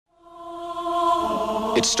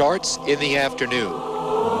It starts in the afternoon,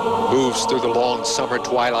 moves through the long summer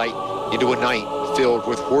twilight into a night filled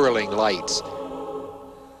with whirling lights.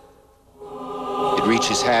 It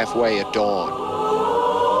reaches halfway at dawn.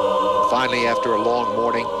 Finally, after a long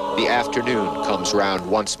morning, the afternoon comes round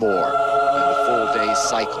once more, and the full day's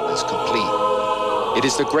cycle is complete. It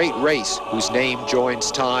is the great race whose name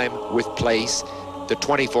joins time with place, the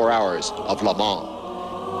 24 hours of Le Mans.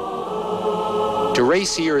 To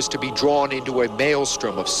race here is to be drawn into a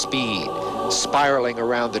maelstrom of speed, spiraling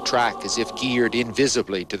around the track as if geared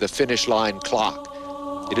invisibly to the finish line clock.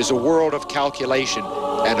 It is a world of calculation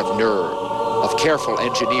and of nerve, of careful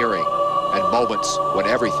engineering, and moments when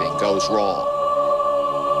everything goes wrong.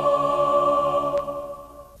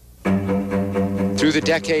 Through the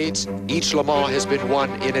decades, each Le Mans has been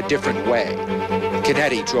won in a different way.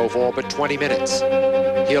 Canetti drove all but 20 minutes.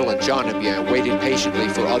 Hill and Jean-Nebien waited patiently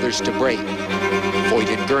for others to break. Voigt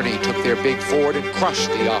and Gurney took their big Ford and crushed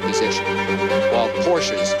the opposition, while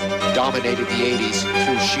Porsches dominated the 80s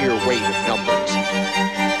through sheer weight of numbers.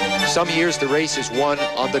 Some years the race is won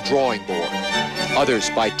on the drawing board, others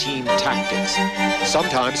by team tactics,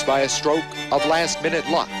 sometimes by a stroke of last-minute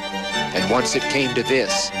luck, and once it came to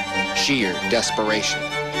this, sheer desperation.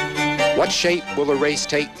 What shape will the race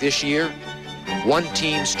take this year? One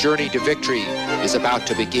team's journey to victory is about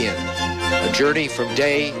to begin, a journey from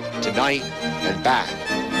day to night and back,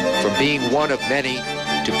 from being one of many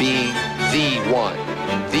to being the one,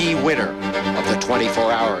 the winner of the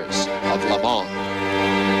 24 hours of Le Mans.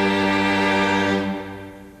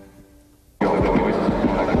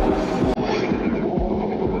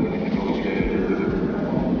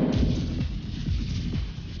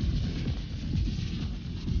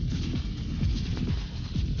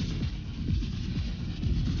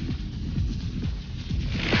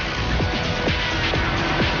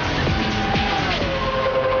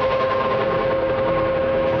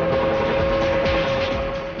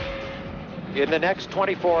 In the next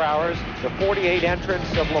 24 hours, the 48 entrants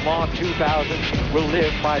of Le Mans 2000 will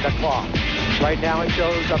live by the clock. Right now it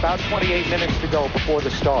shows about 28 minutes to go before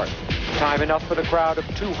the start. Time enough for the crowd of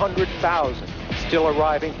 200,000 still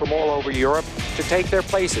arriving from all over Europe to take their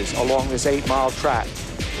places along this 8-mile track.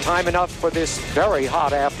 Time enough for this very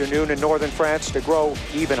hot afternoon in northern France to grow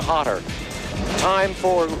even hotter. Time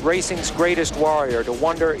for racing's greatest warrior to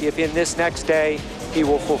wonder if in this next day he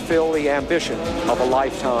will fulfill the ambition of a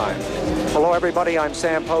lifetime. Hello everybody, I'm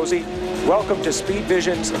Sam Posey. Welcome to Speed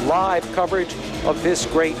Vision's live coverage of this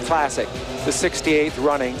great classic, the 68th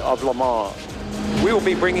running of Le Mans. We will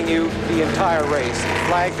be bringing you the entire race,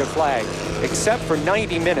 flag to flag, except for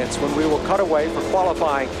 90 minutes when we will cut away for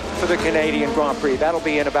qualifying for the Canadian Grand Prix. That'll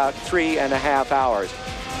be in about 3.5 hours.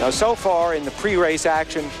 Now, so far in the pre-race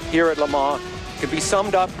action here at Le Mans can be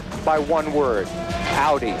summed up by one word: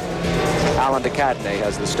 Audi. Alan de Cadenet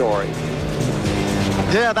has the story.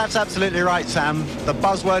 Yeah, that's absolutely right, Sam. The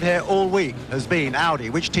buzzword here all week has been Audi.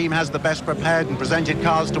 Which team has the best prepared and presented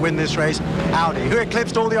cars to win this race? Audi. Who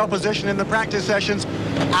eclipsed all the opposition in the practice sessions?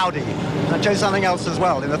 Audi. And I'll tell you something else as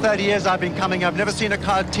well. In the 30 years I've been coming, I've never seen a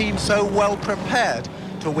car team so well prepared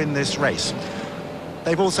to win this race.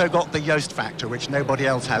 They've also got the Yost factor, which nobody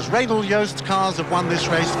else has. Reynold Yost's cars have won this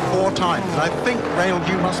race 4 times. And I think, Reynold,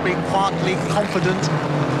 you must be quietly confident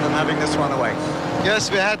in having this one away. Yes,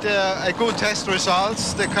 we had a good test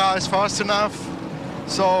results. The car is fast enough,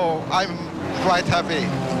 so I'm quite happy.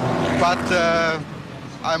 But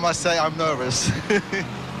I must say I'm nervous.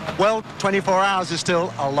 Well, 24 hours is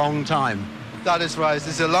still a long time. That is right.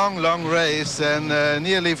 It's a long, long race and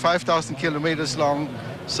nearly 5,000 kilometers long.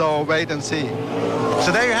 So wait and see.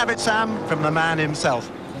 So there you have it, Sam, from the man himself.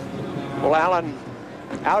 Well, Alan,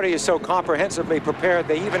 Audi is so comprehensively prepared,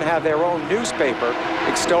 they even have their own newspaper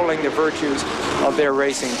extolling the virtues of their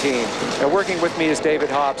racing team. And working with me is David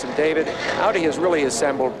Hobbs. And David, Audi has really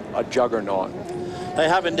assembled a juggernaut. They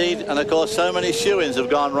have indeed, and of course so many shoe-ins have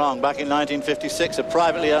gone wrong. Back in 1956, a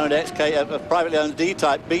privately owned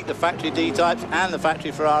D-Type beat the factory D-Types and the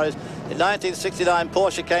factory Ferraris. In 1969,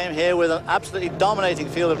 Porsche came here with an absolutely dominating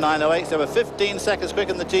field of 908s. They were 15 seconds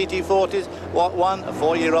quicker than the GT40s. What won? A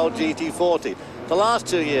 4-year-old GT40. The last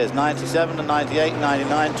 2 years, 97 and 98 and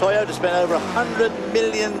 99, Toyota spent over $100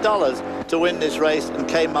 million to win this race and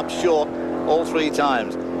came up short all 3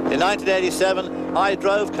 times. In 1987, I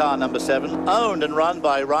drove car number 7, owned and run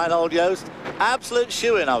by Reinhold Jost. Absolute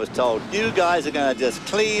shoe-in, I was told. You guys are going to just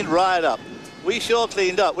clean right up. We sure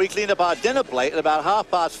cleaned up. We cleaned up our dinner plate at about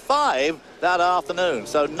 5:30 that afternoon.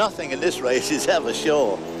 So nothing in this race is ever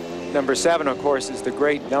sure. Number 7, of course, is the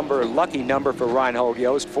great number, lucky number for Reinhold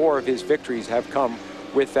Jost. 4 of his victories have come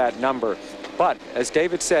with that number. But, as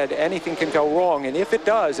David said, anything can go wrong, and if it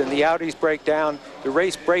does, and the Audis break down, the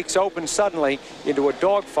race breaks open suddenly into a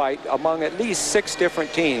dogfight among at least 6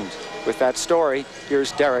 different teams. With that story,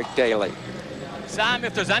 here's Derek Daly. Sam,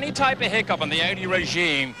 if there's any type of hiccup in the Audi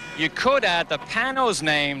regime, you could add the Panoz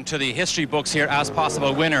name to the history books here as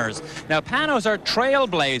possible winners. Now, Panoz are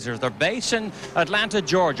trailblazers. They're based in Atlanta,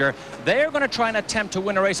 Georgia. They're going to try and attempt to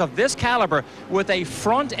win a race of this caliber with a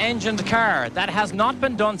front-engined car. That has not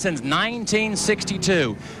been done since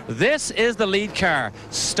 1962. This is the lead car.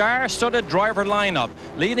 Star-studded driver lineup.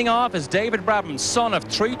 Leading off is David Brabham, son of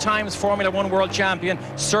 3-time Formula 1 world champion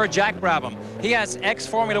Sir Jack Brabham. He has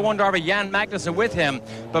ex-Formula 1 driver Jan Magnussen with him,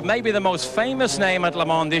 but maybe the most famous name at Le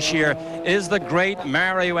Mans this year is the great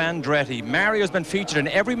Mario Andretti. Mario's been featured in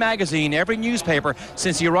every magazine, every newspaper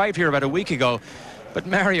since he arrived here about a week ago. But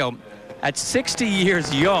Mario, at 60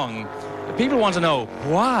 years young, people want to know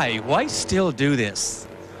why? Why still do this?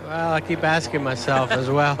 Well, I keep asking myself as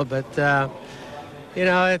well, but you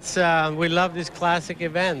know, it's we love these classic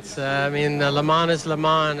events. I mean, Le Mans is Le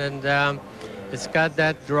Mans, and it's got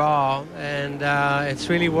that draw, and it's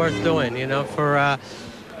really worth doing. You know,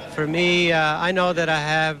 for me, I know that I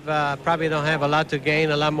have probably don't have a lot to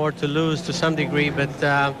gain, a lot more to lose to some degree, but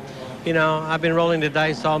you know, I've been rolling the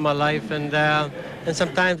dice all my life, and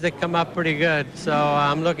sometimes they come up pretty good, so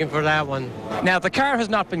I'm looking for that one. Now, the car has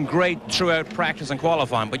not been great throughout practice and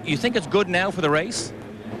qualifying, but you think it's good now for the race?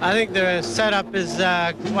 I think the setup is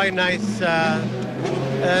quite nice.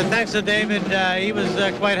 Thanks to David, he was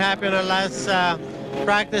quite happy on the last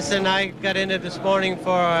practice, and I got in it this morning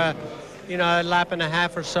for you know, a lap and a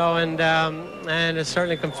half or so, and it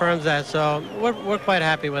certainly confirms that. So we're quite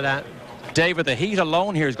happy with that. David, the heat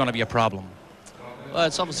alone here is going to be a problem. Well,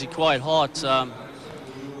 it's obviously quite hot.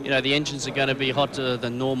 You know, the engines are going to be hotter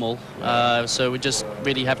than normal, so we just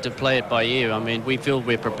really have to play it by ear. I mean, we feel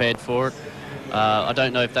we're prepared for it. I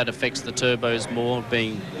don't know if that affects the turbos more,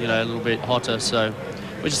 being, you know, a little bit hotter, so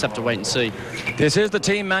we just have to wait and see. This is the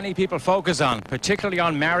team many people focus on, particularly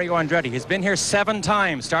on Mario Andretti. He's been here 7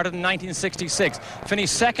 times, started in 1966,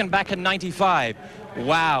 finished second back in 95.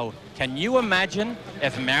 Wow. Can you imagine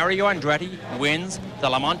if Mario Andretti wins the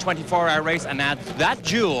Le Mans 24-hour race and adds that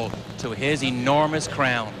jewel to his enormous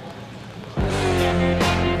crown?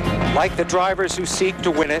 Like the drivers who seek to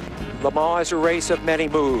win it, Le Mans is a race of many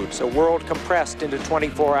moods, a world compressed into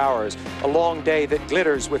 24 hours, a long day that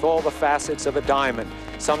glitters with all the facets of a diamond,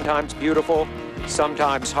 sometimes beautiful,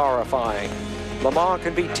 sometimes horrifying. Le Mans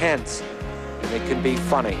can be tense, and it can be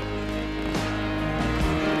funny.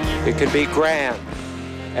 It can be grand,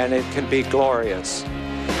 and it can be glorious.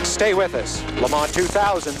 Stay with us. Le Mans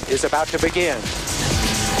 2000 is about to begin.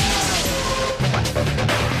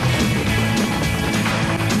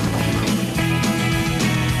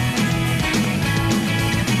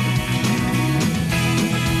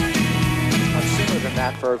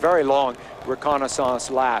 For a very long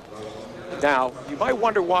reconnaissance lap. Now, you might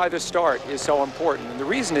wonder why the start is so important, and the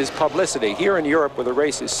reason is publicity. Here in Europe, where the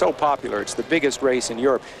race is so popular, it's the biggest race in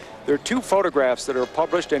Europe, there are 2 photographs that are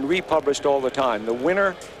published and republished all the time. The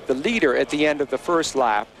winner, the leader at the end of the first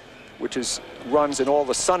lap, which runs in all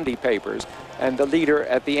the Sunday papers, and the leader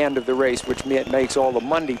at the end of the race, which makes all the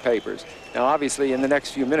Monday papers. Now, obviously, in the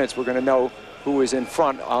next few minutes, we're going to know who is in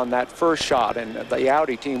front on that first shot, and the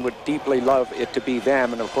Audi team would deeply love it to be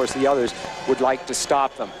them, and of course the others would like to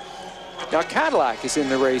stop them. Now, Cadillac is in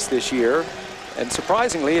the race this year, and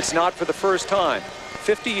surprisingly, it's not for the first time.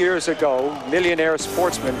 50 years ago, millionaire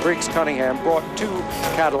sportsman Briggs Cunningham brought 2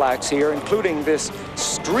 Cadillacs here, including this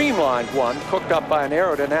streamlined one cooked up by an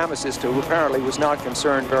aerodynamicist who apparently was not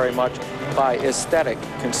concerned very much by aesthetic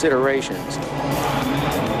considerations.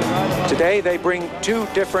 Today, they bring 2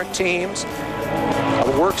 different teams,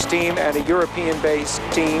 a works team and a European-based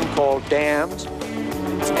team called DAMS,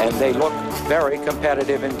 and they look very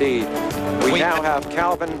competitive indeed. We now have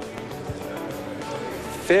Calvin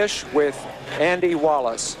Fish with Andy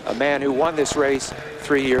Wallace, a man who won this race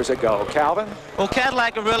 3 years ago. Calvin? Well,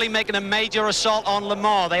 Cadillac are really making a major assault on Le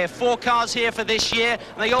Mans. They have 4 cars here for this year,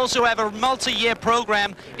 and they also have a multi-year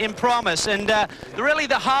program in promise. And really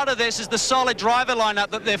the heart of this is the solid driver lineup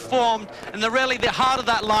that they've formed, and really the heart of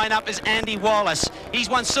that lineup is Andy Wallace. He's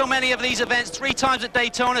won so many of these events, 3 times at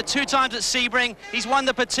Daytona, 2 times at Sebring. He's won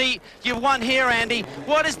the Petite. You've won here, Andy.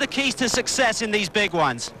 What is the keys to success in these big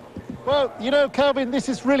ones? Well, you know, Calvin, this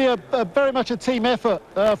is really very much a team effort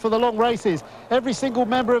for the long races. Every single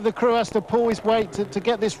member of the crew has to pull his weight to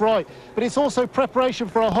get this right. But it's also preparation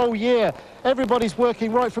for a whole year. Everybody's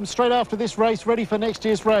working right from straight after this race, ready for next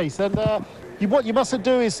year's race. And what you mustn't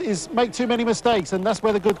do is make too many mistakes, and that's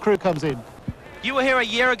where the good crew comes in. You were here a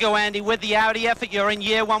year ago, Andy, with the Audi effort. You're in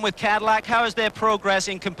year one with Cadillac. How is their progress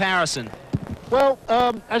in comparison? Well,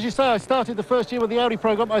 as you say, I started the first year with the Audi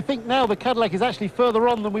program. I think now the Cadillac is actually further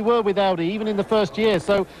on than we were with Audi, even in the first year.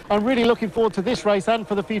 So I'm really looking forward to this race and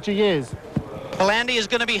for the future years. Well, Andy is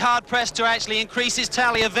going to be hard-pressed to actually increase his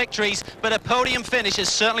tally of victories, but a podium finish is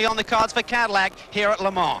certainly on the cards for Cadillac here at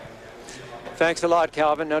Le Mans. Thanks a lot,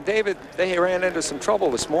 Calvin. Now, David, they ran into some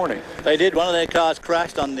trouble this morning. They did. One of their cars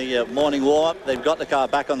crashed on the morning warm-up. They've got the car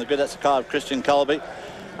back on the grid. That's the car of Christian Colby.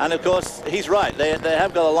 And, of course, he's right. They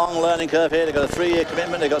have got a long learning curve here. They've got a 3-year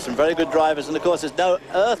commitment. They've got some very good drivers. And, of course, there's no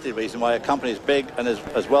earthly reason why a company as big and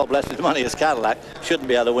as well blessed with money as Cadillac shouldn't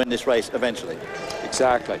be able to win this race eventually.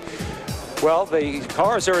 Exactly. Well, the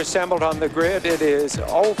cars are assembled on the grid. It is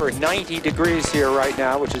over 90 degrees here right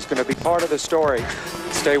now, which is going to be part of the story.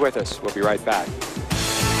 Stay with us. We'll be right back.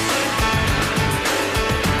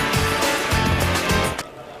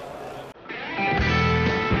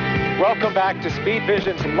 Welcome back to Speed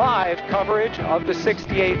Vision's live coverage of the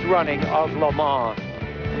 68th running of Le Mans.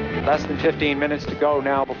 Less than 15 minutes to go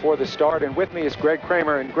now before the start, and with me is Greg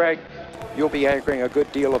Kramer. And Greg, you'll be anchoring a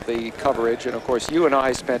good deal of the coverage, and of course you and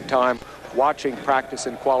I spent time watching practice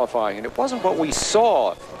and qualifying, and it wasn't what we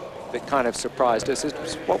saw that kind of surprised us, it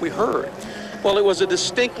was what we heard. Well, it was a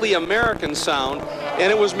distinctly American sound, and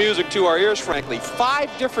it was music to our ears, frankly.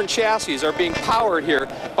 5 different chassis are being powered here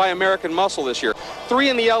by American muscle this year.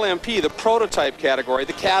 3 in the LMP, the prototype category,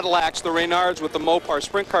 the Cadillacs, the Reynards with the Mopar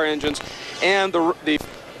sprint car engines, and the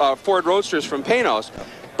Ford Roadsters from Panoz.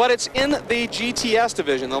 But it's in the GTS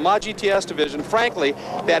division, the Le Mans GTS division, frankly,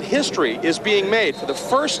 that history is being made. For the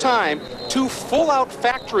first time, 2 full-out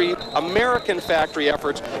factory, American factory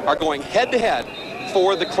efforts are going head-to-head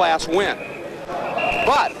for the class win.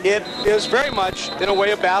 But it is very much, in a way,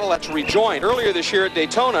 a battle that's rejoined. Earlier this year at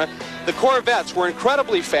Daytona, the Corvettes were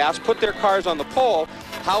incredibly fast, put their cars on the pole.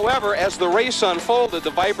 However, as the race unfolded, the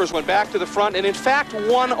Vipers went back to the front and, in fact,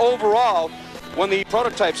 won overall. When the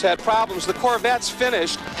prototypes had problems, the Corvettes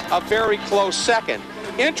finished a very close second.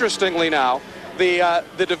 Interestingly now, the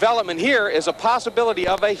development here is a possibility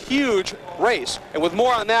of a huge race. And with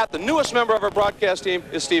more on that, the newest member of our broadcast team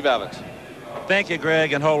is Steve Evans. Thank you,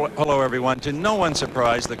 Greg, and hello, everyone. To no one's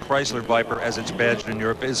surprise, the Chrysler Viper, as it's badged in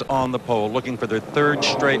Europe, is on the pole, looking for their 3rd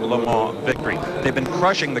straight Le Mans victory. They've been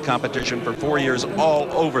crushing the competition for 4 years all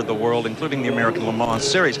over the world, including the American Le Mans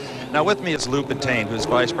Series. Now, with me is Lou Patain, who's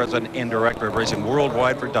Vice President and Director of Racing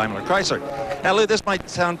Worldwide for Daimler Chrysler. Now, Lou, this might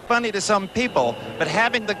sound funny to some people, but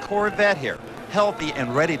having the Corvette here, healthy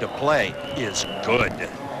and ready to play, is good.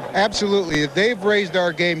 Absolutely. They've raised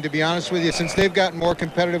our game, to be honest with you, since they've gotten more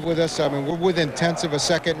competitive with us. I mean, we're within tenths of a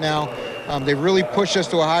second now. They really pushed us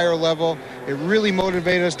to a higher level. It really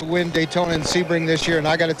motivated us to win Daytona and Sebring this year, and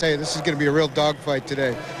I got to tell you, this is going to be a real dogfight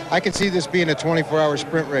today. I can see this being a 24-hour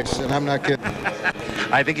sprint race, and I'm not kidding.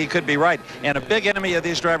 I think he could be right. And a big enemy of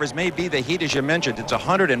these drivers may be the heat, as you mentioned. It's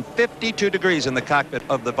 152 degrees in the cockpit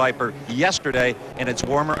of the Viper yesterday, and it's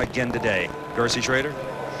warmer again today. Dorsey Schrader?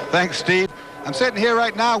 Thanks, Steve. I'm sitting here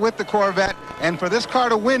right now with the Corvette, and for this car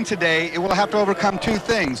to win today, it will have to overcome 2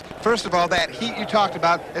 things. First of all, that heat you talked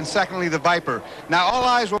about, and secondly, the Viper. Now, all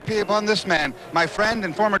eyes will be upon this man, my friend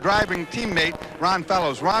and former driving teammate, Ron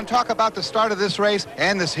Fellows. Ron, talk about the start of this race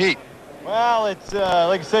and this heat. Well, it's,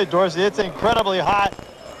 like I said, Dorsey, it's incredibly hot.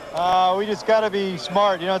 We just got to be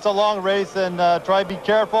smart. You know, it's a long race, and try to be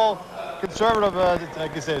careful, conservative.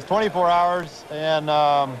 Like I said, it's 24 hours, and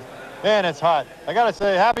man, it's hot. I got to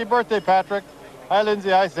say, happy birthday, Patrick. Hi, Lindsay.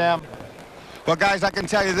 Hi, Sam. Well, guys, I can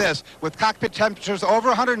tell you this. With cockpit temperatures over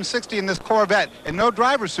 160 in this Corvette and no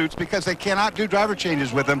driver suits because they cannot do driver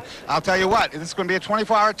changes with them, I'll tell you what, this is going to be a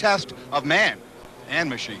 24-hour test of man and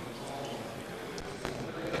machine.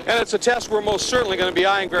 And it's a test we're most certainly going to be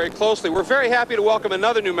eyeing very closely. We're very happy to welcome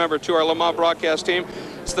another new member to our Le Mans broadcast team.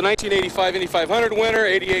 It's the 1985 Indy 500 winner,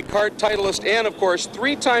 88 kart titleist, and, of course,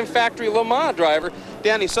 3-time factory Le Mans driver,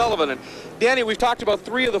 Danny Sullivan. And Danny, we've talked about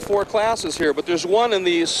 3 of the 4 classes here, but there's one in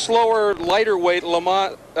the slower, lighter weight Le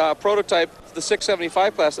Mans prototype, the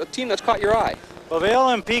 675 class, a team that's caught your eye. Well, the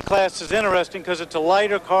LMP class is interesting because it's a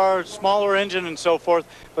lighter car, smaller engine and so forth,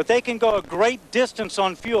 but they can go a great distance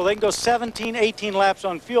on fuel. They can go 17, 18 laps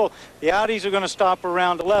on fuel. The Audis are going to stop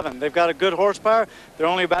around 11. They've got a good horsepower. They're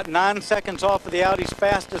only about 9 seconds off of the Audi's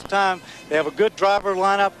fastest time. They have a good driver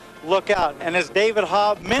lineup. Look out. And as David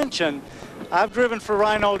Hobb mentioned, I've driven for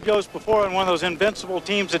Reinhold Yost before in one of those invincible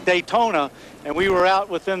teams at Daytona, and we were out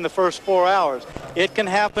within the first 4 hours. It can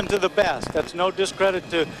happen to the best. That's no discredit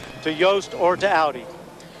to Yost or to Audi.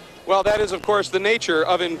 Well, that is, of course, the nature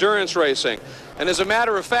of endurance racing. And as a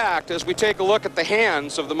matter of fact, as we take a look at the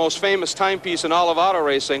hands of the most famous timepiece in all of auto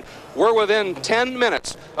racing, we're within 10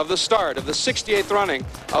 minutes of the start of the 68th running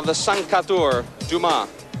of the 104 du Mans.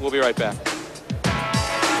 We'll be right back.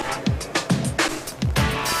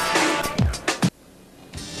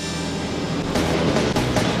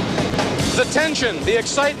 The tension, the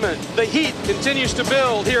excitement, the heat continues to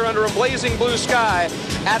build here under a blazing blue sky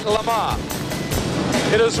at Le Mans.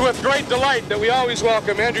 It is with great delight that we always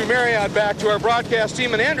welcome Andrew Marriott back to our broadcast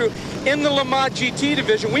team. And Andrew, in the Le Mans GT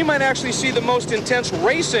division, we might actually see the most intense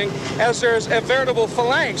racing, as there's a veritable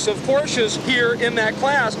phalanx of Porsches here in that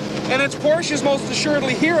class. And it's Porsches most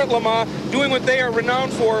assuredly here at Le Mans doing what they are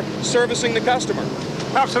renowned for, servicing the customer.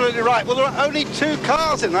 Absolutely right. Well, there were only 2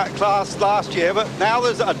 cars in that class last year, but now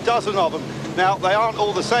there's a dozen of them. Now, they aren't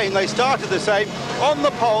all the same. They started the same. On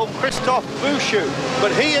the pole, Christophe Bouchou.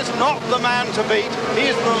 But he is not the man to beat. He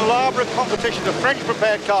is in the elaborate competition, a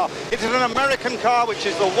French-prepared car. It is an American car, which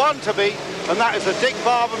is the one to beat, and that is the Dick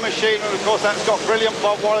Barber machine. And, of course, that's got brilliant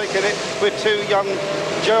Bob Warwick in it with 2 young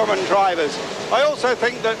German drivers. I also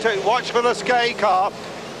think that, watch for the Skye car.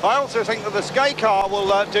 I also think that the Skye car will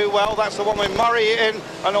do well. That's the one with Murray in,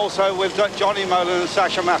 and also with Johnny Molan and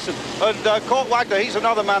Sasha Masson. And Kurt Wagner, he's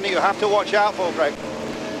another man that you have to watch out for, Greg.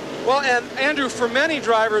 Well, and Andrew, for many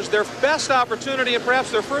drivers, their best opportunity and perhaps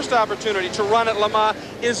their first opportunity to run at Le Mans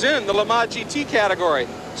is in the Le Mans GT category.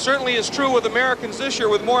 Certainly is true with Americans this year.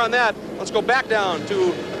 With more on that, let's go back down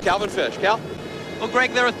to Calvin Fish. Cal? Well,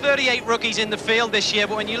 Greg, there are 38 rookies in the field this year,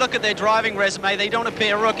 but when you look at their driving resume, they don't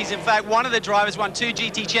appear rookies. In fact, one of the drivers won 2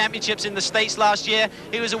 GT championships in the States last year.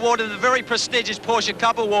 He was awarded the very prestigious Porsche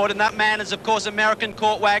Cup Award, and that man is, of course, American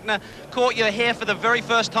Kurt Wagner. Kurt, you're here for the very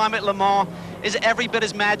first time at Le Mans. Is it every bit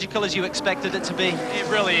as magical as you expected it to be? It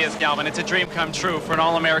really is, Galvin. It's a dream come true for an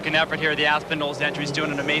all-American effort here. The Aspinall's entry is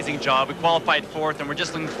doing an amazing job. We qualified 4th, and we're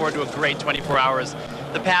just looking forward to a great 24 hours.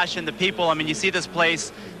 The passion, the people, I mean, you see this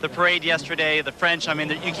place, the parade yesterday, the French, I mean,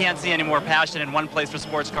 you can't see any more passion in one place for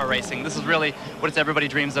sports car racing. This is really what everybody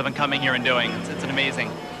dreams of and coming here and doing. It's an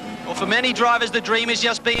amazing. Well, for many drivers, the dream is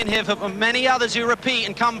just being here. For many others who repeat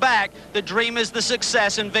and come back, the dream is the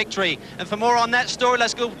success and victory. And for more on that story,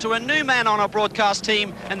 let's go to a new man on our broadcast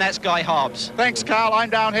team, and that's Guy Hobbs. Thanks, Carl. I'm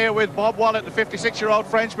down here with Bob Wallet, the 56-year-old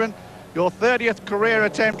Frenchman. Your 30th career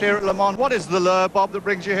attempt here at Le Mans. What is the lure, Bob, that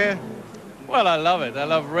brings you here? Well, I love it. I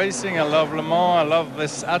love racing. I love Le Mans. I love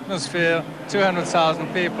this atmosphere.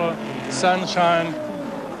 200,000 people, sunshine,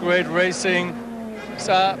 great racing.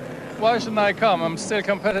 So why shouldn't I come? I'm still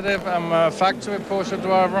competitive. I'm a factory Porsche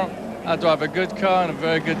driver. I drive a good car and a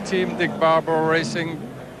very good team. Dick Barber Racing,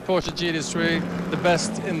 Porsche GT3, the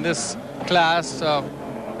best in this class. So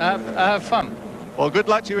I have fun. Well, good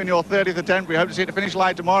luck to you in your 30th attempt. We hope to see you at the finish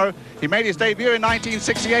line tomorrow. He made his debut in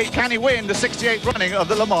 1968. Can he win the 68th running of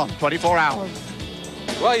the Le Mans 24 hours?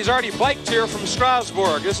 Well, he's already biked here from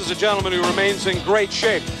Strasbourg. This is a gentleman who remains in great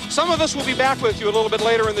shape. Some of us will be back with you a little bit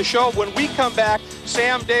later in the show. When we come back,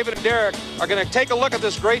 Sam, David, and Derek are going to take a look at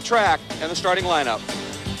this great track and the starting lineup.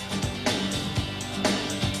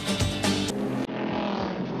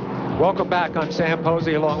 Welcome back. I'm Sam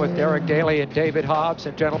Posey along with Derek Daly and David Hobbs.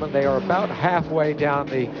 And gentlemen, they are about halfway down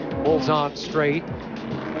the Mulsanne Straight,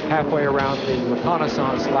 halfway around the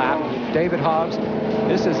reconnaissance lap. David Hobbs,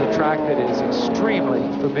 this is a track that is extremely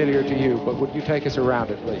familiar to you, but would you take us around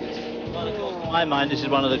it, please? Well, of course, in my mind, this is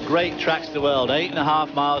one of the great tracks in the world.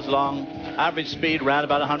 8.5 miles long, average speed around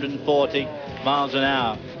about 140 miles an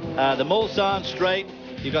hour. The Mulsanne Straight,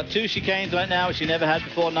 you've got 2 chicanes right now, which you never had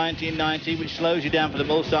before 1990, which slows you down for the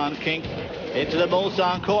Mulsanne kink. Into the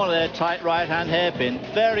Mulsanne corner there, tight right-hand hairpin,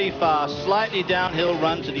 very fast, slightly downhill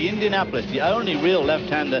run to the Indianapolis, the only real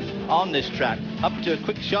left-hander on this track. Up to a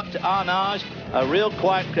quick shot to Arnage, a real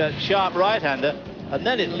quite sharp right-hander, and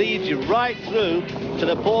then it leads you right through to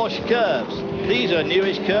the Porsche curves. These are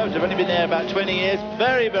newish curves, they've only been there about 20 years,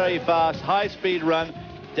 very, very fast, high-speed run,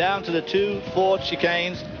 down to the 2 Ford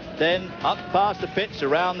chicanes, then up past the pits,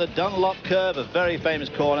 around the Dunlop curve, a very famous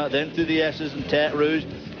corner, then through the S's and Terre Rouge,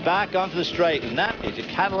 back onto the straight, and that is a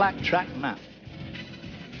Cadillac track map.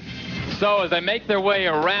 So as they make their way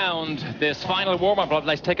around this final warm-up,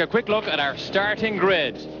 let's take a quick look at our starting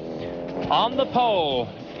grid. On the pole,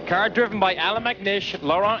 car driven by Alan McNish,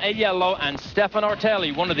 Laurent Aiello, and Stefan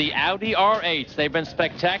Ortelli, one of the Audi R8s. They've been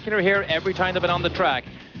spectacular here every time they've been on the track.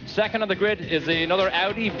 Second on the grid is another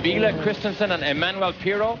Audi, Bila Christensen and Emmanuel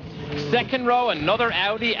Pirro. Second row, another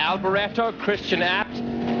Audi, Alboreto, Christian Abt,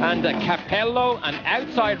 and Capello. And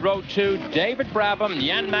outside row 2, David Brabham,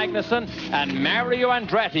 Jan Magnussen, and Mario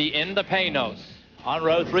Andretti in the Panoz. On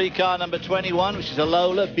row 3, car number 21, which is a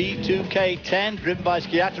Lola B2K10, driven by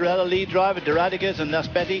Schiattarella, lead driver, Duradigas and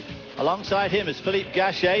Naspetti. Alongside him is Philippe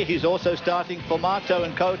Gachet. He's also starting Formato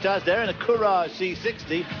and Cotas. They're in a Courage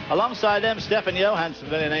C60. Alongside them, Stefan Johansson,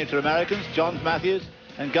 familiar name to Americans, John Matthews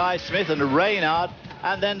and Guy Smith and Reynard.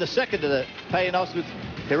 And then the second of the Panoz with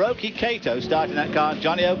Hiroki Kato starting that car.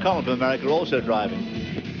 Johnny O'Connell from America also driving.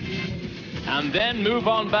 And then move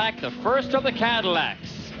on back, the first of the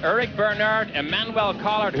Cadillacs. Eric Bernard, Emmanuel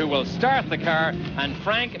Collard, who will start the car, and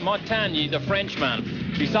Frank Montagny, the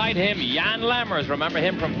Frenchman. Beside him, Jan Lammers, remember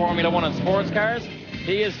him from Formula 1 and sports cars?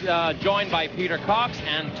 He is joined by Peter Cox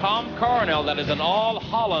and Tom Cornell. That is an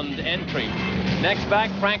all-Holland entry. Next back,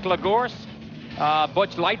 Frank Lagorce,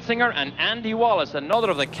 Butch Leitzinger, and Andy Wallace, another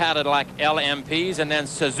of the Cadillac LMPs, and then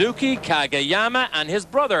Suzuki Kageyama and his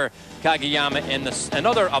brother Kageyama in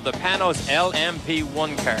another of the Panoz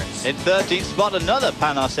LMP1 cars. In 13th spot, another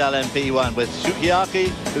Panoz LMP1 with Shukiaki,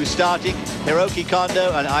 who's starting, Hiroki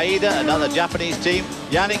Kondo and Aida, another Japanese team.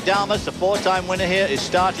 Yannick Dalmas, the 4-time winner here, is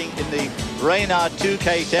starting in the Reynard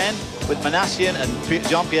 2K10 with Manassian and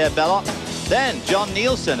Jean-Pierre Belloc. Then John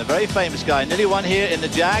Nielsen, a very famous guy, nearly won here in the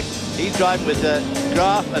Jag. He's driving with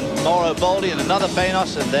Graf and Mauro Boldi and another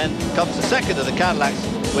Panoz, and then comes the second of the Cadillacs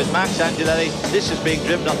with Max Angelelli. This is being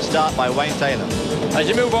driven up the start by Wayne Taylor. As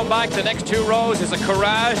you move on back, the next 2 rows is a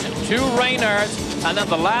Courage, 2 Reynards, and then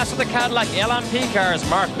the last of the Cadillac LMP cars,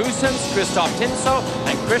 Mark Housens, Christoph Tinso,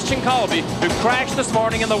 and Christian Colby, who crashed this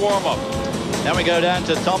morning in the warm-up. Then we go down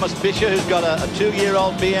to Thomas Fisher, who's got a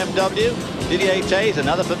 2-year-old BMW. Didier Tays,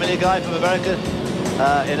 another familiar guy from America,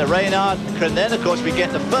 in a Reynard. And then, of course, we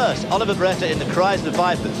get the first Oliver Beretta in the Chrysler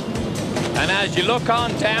Vipers. And as you look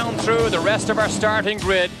on down through the rest of our starting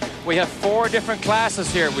grid, we have 4 different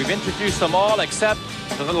classes here. We've introduced them all except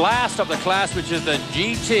the last of the class, which is the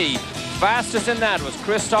GT. Fastest in that was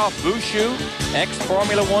Christophe Bouchou,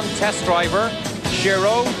 ex-Formula 1 test driver,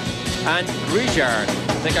 Giraud and Grijard.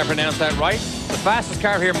 I think I pronounced that right. The fastest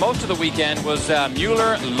car here most of the weekend was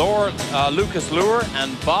Mueller, Lucas Luhr,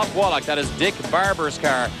 and Bob Wallach. That is Dick Barber's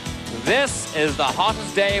car. This is the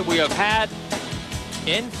hottest day we have had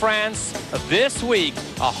in France this week.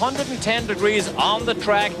 110 degrees on the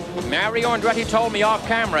track. Mario Andretti told me off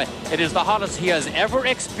camera it is the hottest he has ever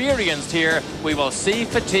experienced here. We will see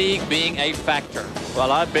fatigue being a factor.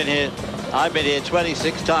 Well, I've been here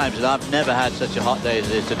 26 times and I've never had such a hot day as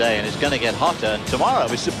it is today, and it's going to get hotter, and tomorrow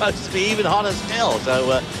is supposed to be even hotter still,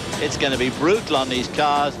 so it's going to be brutal on these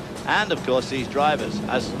cars and of course these drivers.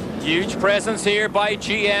 As huge presence here by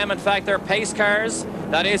GM. In fact, they're pace cars.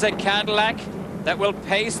 That is a Cadillac that will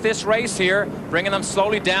pace this race here, bringing them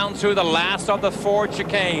slowly down through the last of the 4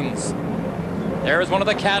 chicanes. There is one of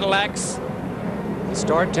the Cadillacs. The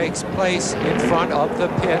start takes place in front of the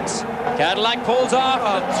pits. Cadillac pulls off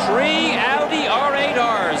the 3 Audi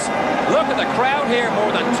R8Rs. Look at the crowd here.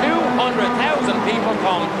 More than 200,000 people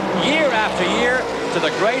come year after year to the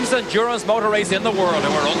greatest endurance motor race in the world,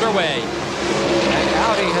 and we're underway. And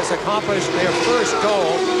Audi has accomplished their first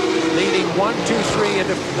goal, leading 1, 2, 3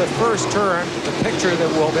 into the first turn. The picture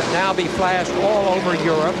that will now be flashed all over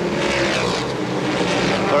Europe.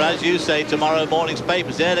 Or as you say, tomorrow morning's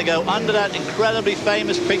papers, there they go, under that incredibly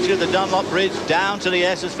famous picture of the Dunlop Bridge, down to the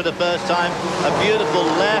S's for the first time. A beautiful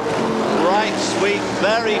left, right sweep,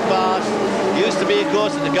 very fast. Used to be, of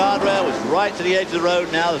course, that the guardrail was right to the edge of the road.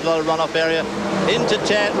 Now there's a lot of runoff area. Into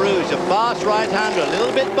Terre Rouge, a fast right-hander, a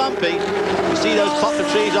little bit bumpy. You see those poplar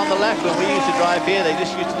trees on the left. When we used to drive here, they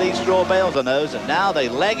just used to leave straw bales on those, and now they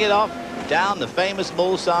leg it off down the famous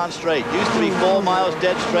Mulsanne Straight. Used to be 4 miles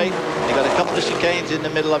dead straight. They've got a couple of chicanes in the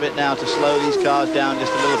middle of it now to slow these cars down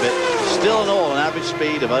just a little bit. Still in all, an average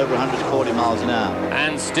speed of over 140 miles an hour.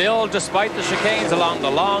 And still, despite the chicanes along the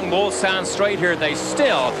long Mulsanne Straight here, they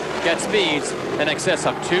still get speeds in excess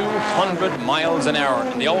of 200 miles an hour.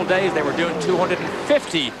 In the old days, they were doing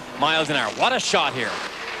 250 miles an hour. What a shot here.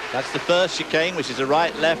 That's the first chicane, which is a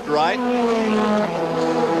right, left, right.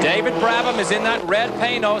 David Brabham is in that red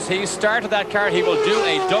Panoz. He started that car. He will do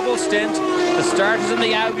a double stint. The starters in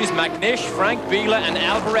the Audis, Magnish, Frank Biela, and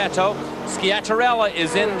Alboreto. Schiattarella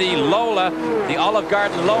is in the Lola, the Olive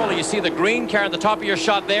Garden Lola. You see the green car on the top of your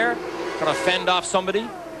shot there. Going to fend off somebody.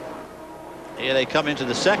 Here they come into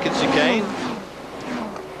the second chicane.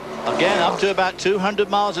 Again, up to about 200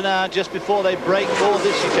 miles an hour just before they break for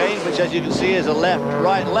this chicane, which, as you can see, is a left,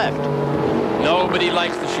 right, left. Nobody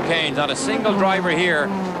likes the chicanes. Not a single driver here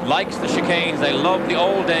likes the chicanes. They love the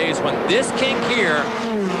old days when this kink here,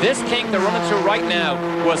 this kink they're running through right now,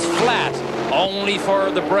 was flat only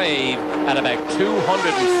for the brave at about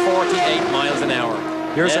 248 miles an hour.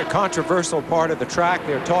 Here's a controversial part of the track.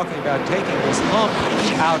 They're talking about taking this hump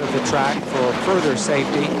out of the track for further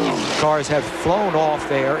safety. Cars have flown off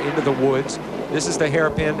there into the woods. This is the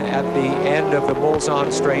hairpin at the end of the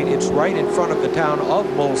Mulsanne Straight. It's right in front of the town of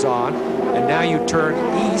Mulsanne. And now you turn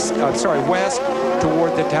west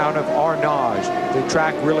toward the town of Arnage. The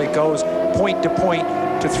track really goes point to point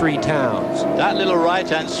to 3 towns. That little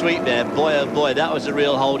right-hand sweep there, boy oh boy, that was a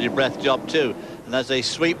real hold-your-breath job too. And as they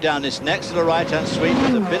sweep down this next little right-hand sweep,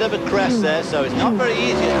 there's a bit of a crest there, so it's not very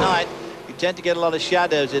easy at night. You tend to get a lot of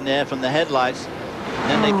shadows in there from the headlights.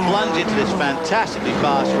 And then they plunge into this fantastically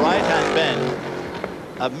fast right-hand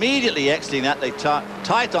bend. Immediately exiting that, they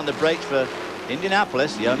tight on the brakes for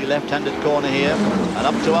Indianapolis, the only left-handed corner here, and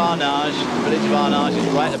up to Arnage. The village of Arnage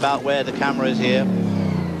is right about where the camera is here.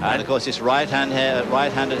 And of course, this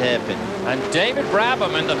right-handed hairpin. And David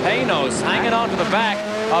Brabham and the Panoz hanging on to the back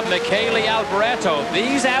of Michele Alboreto.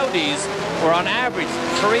 These Audis were on average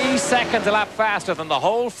 3 seconds a lap faster than the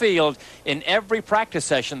whole field in every practice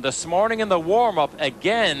session. This morning in the warm-up,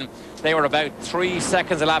 again, they were about 3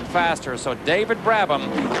 seconds a lap faster. So David Brabham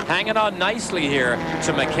hanging on nicely here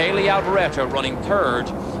to Michele Alboreto, running 3rd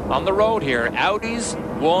on the road here. Audis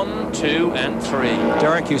 1, 2, and 3.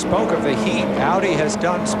 Derek, you spoke of the heat. Audi has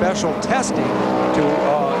done special testing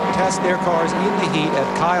to test their cars in the heat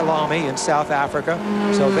at Kyalami in South Africa.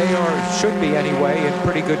 So they should be anyway in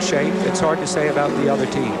pretty good shape. It's hard to say about the other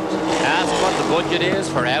teams. Ask what the budget is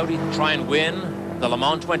for Audi to try and win the Le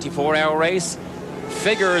Mans 24-hour race.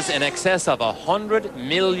 Figures in excess of $100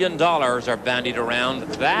 million are bandied around.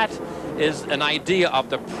 That is an idea of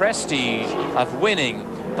the prestige of winning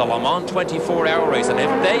the Le Mans 24-hour race. And if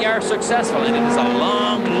they are successful, and it is a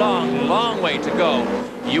long, long, long way to go,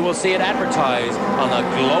 you will see it advertised on a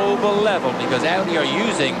global level, because Audi are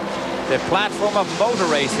using the platform of motor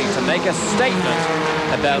racing to make a statement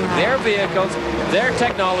about their vehicles, their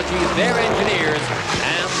technology, their engineers,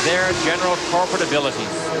 and their general corporate abilities.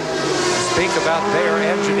 Speak about their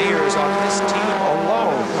engineers. On this team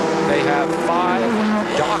alone, they have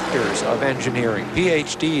 5 doctors of engineering,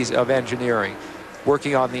 PhDs of engineering,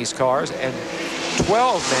 working on these cars, and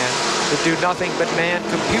 12 men that do nothing but man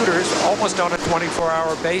computers almost on a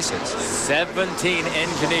 24-hour basis. 17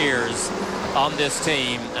 engineers on this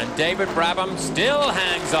team, and David Brabham still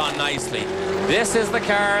hangs on nicely. This is the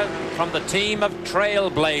car from the team of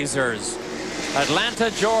Trailblazers. Atlanta,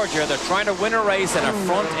 Georgia, they're trying to win a race in a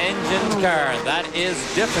front-engined car. That is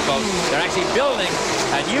difficult. They're actually building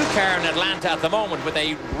a new car in Atlanta at the moment with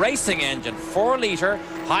a racing engine, 4-liter,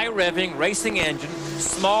 high-revving racing engine,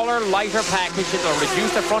 smaller, lighter package. It'll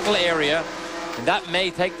reduce the frontal area, and that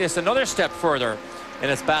may take this another step further in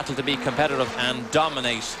its battle to be competitive and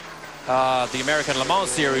dominate the American Le Mans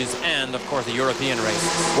Series and, of course, the European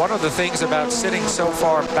races. One of the things about sitting so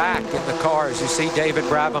far back in the cars, you see David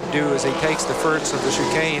Brabham do as he takes the first of the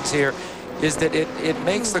chicanes here, is that it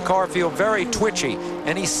makes the car feel very twitchy.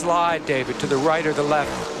 Any slide, David, to the right or the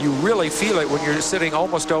left, you really feel it when you're sitting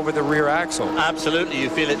almost over the rear axle. Absolutely, you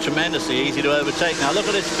feel it tremendously, easy to overtake. Now look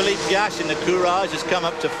at this, Philippe Gache in the Courage has come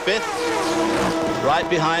up to 5th. Right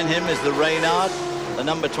behind him is the Reynard, the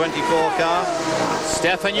number 24 car.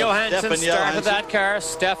 Stefan Johansson started that car.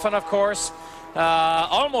 Stefan, of course,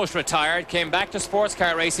 almost retired, came back to sports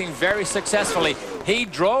car racing very successfully. He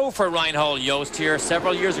drove for Reinhold Jost here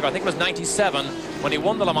several years ago. I think it was 97 when he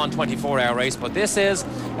won the Le Mans 24-hour race. But this is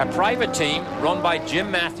a private team run by Jim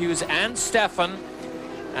Matthews and Stefan.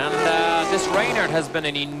 And this Reynard has been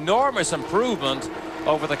an enormous improvement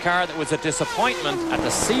over the car that was a disappointment at the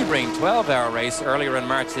Sebring 12-hour race earlier in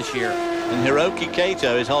March this year. And Hiroki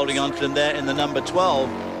Kato is holding on to them there in the number 12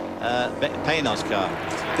 Panoz car.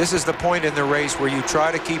 This is the point in the race where you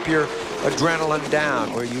try to keep your adrenaline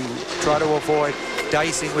down, where you try to avoid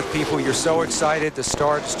dicing with people. You're so excited. The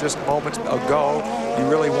start's just moments ago. You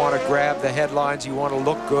really want to grab the headlines. You want to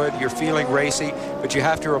look good. You're feeling racy, but you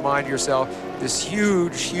have to remind yourself this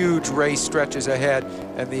huge, huge race stretches ahead,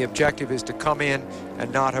 and the objective is to come in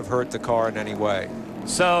and not have hurt the car in any way.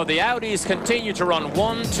 So the Audis continue to run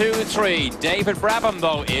 1, 2, 3. David Brabham,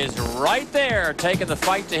 though, is right there, taking the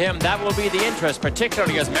fight to him. That will be the interest,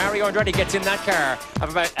 particularly as Mario Andretti gets in that car of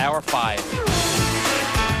about hour 5.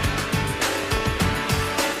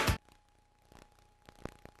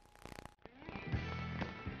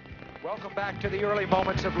 Welcome back to the early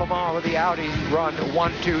moments of Le Mans with the Audis run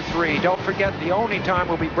 1, 2, 3. Don't forget, the only time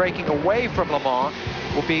we'll be breaking away from Le Mans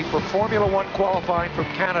will be for Formula One qualifying from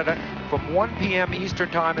Canada from 1 p.m. Eastern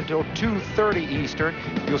time until 2:30 Eastern.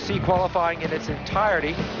 You'll see qualifying in its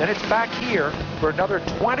entirety. Then it's back here for another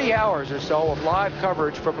 20 hours or so of live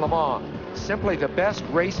coverage from Le Mans. Simply the best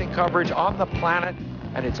racing coverage on the planet,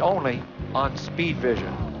 and it's only on Speed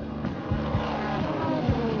Vision.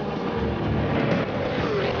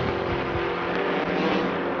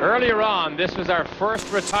 Earlier on, this was our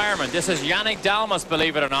first retirement. This is Yannick Dalmas,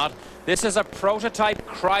 believe it or not. This is a prototype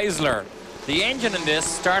Chrysler. The engine in this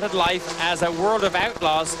started life as a World of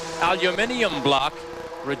Outlaws aluminium block,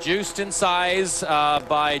 reduced in size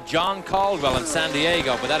by John Caldwell in San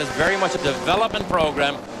Diego. But that is very much a development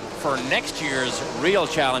program for next year's real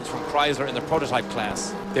challenge from Chrysler in the prototype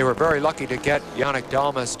class. They were very lucky to get Yannick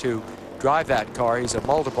Dalmas to drive that car. He's a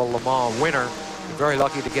multiple Le Mans winner. Very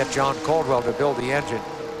lucky to get John Caldwell to build the engine.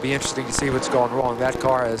 Be interesting to see what's going wrong. That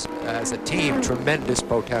car has, as a team, tremendous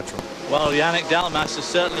potential. Well, Yannick Dalmas has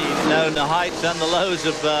certainly known the heights and the lows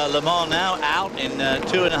of Le Mans now, out in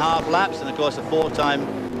 2.5 laps, and of course a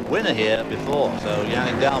 4-time winner here before. So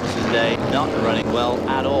Yannick Dalmas's day not running well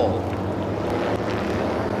at all.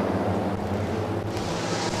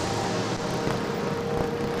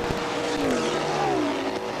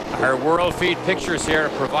 Our world feed pictures here are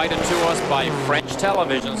provided to us by French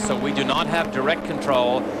television, so we do not have direct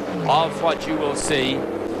control of what you will see,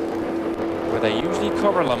 where they usually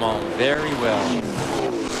cover Le Mans very well.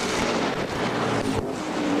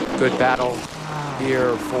 Good battle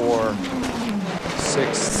here for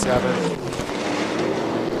 6th, 7th.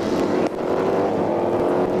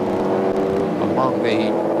 Among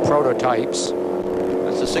the prototypes.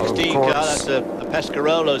 That's a 16 car, that's a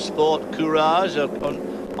Pescarolo Sport Courage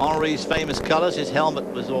on Henri's famous colours. His helmet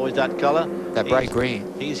was always that colour. That bright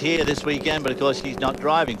green. He's here this weekend, but of course he's not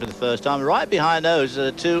driving for the first time. Right behind those are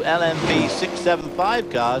the two LMP 675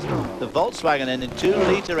 cars, the Volkswagen engine,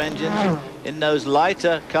 2-litre engines in those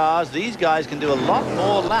lighter cars. These guys can do a lot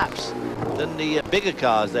more laps than the bigger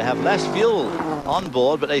cars. They have less fuel on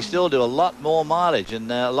board, but they still do a lot more mileage. And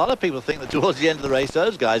a lot of people think that towards the end of the race,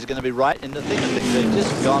 those guys are going to be right in the thick of things. They've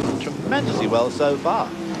just gone tremendously well so far.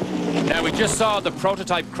 Now, we just saw the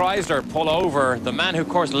prototype Chrysler pull over. The man who, of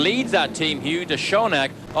course, leads that team, Hugh de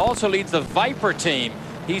Schoenack, also leads the Viper team.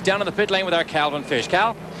 He's down in the pit lane with our Calvin Fish.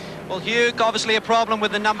 Cal? Well, Hugh, obviously a problem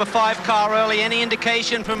with the number 5 car early. Any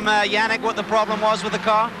indication from Yannick what the problem was with the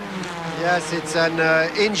car? Yes, it's an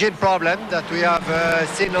engine problem that we have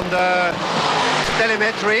seen on the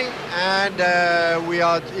telemetry, and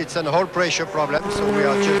it's an oil pressure problem, so we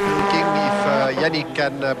are just looking if Yannick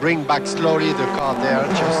can bring back slowly the car there,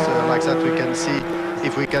 just like that we can see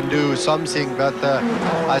if we can do something. But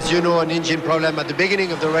as you know, an engine problem at the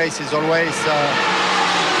beginning of the race is always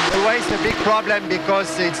a big problem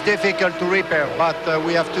because it's difficult to repair, but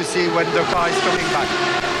we have to see when the car is coming back.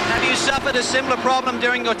 Have you suffered a similar problem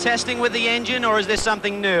during your testing with the engine, or is this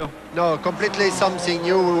something new? No, completely something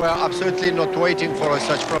new. We were absolutely not waiting for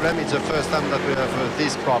such problem. It's the first time that we have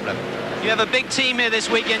this problem. You have a big team here this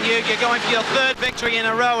weekend, Hugh. You're going for your 3rd victory in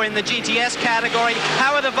a row in the GTS category.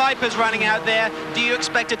 How are the Vipers running out there? Do you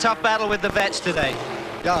expect a tough battle with the vets today?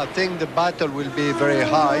 Yeah, I think the battle will be very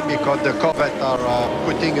high because the Corvette are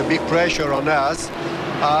putting a big pressure on us.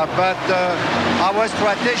 But our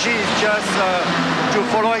strategy is just to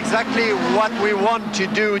follow exactly what we want to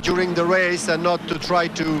do during the race and not to try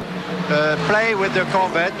to play with the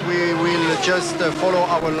Corvette. We will just follow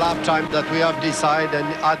our lap time that we have decided, and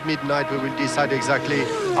at midnight we will decide exactly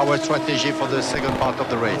our strategy for the second part of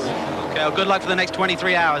the race. Okay, well, good luck for the next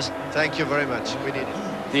 23 hours. Thank you very much. We need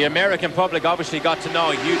it. The American public obviously got to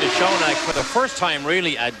know Hugh de Schoenack for the first time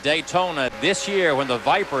really at Daytona this year when the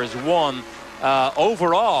Vipers won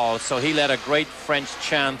overall, so he led a great French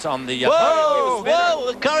chant on the whoa,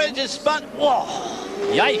 whoa, the car just spun. Whoa.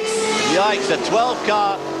 Yikes. Yikes, a 12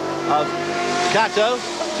 car of Cato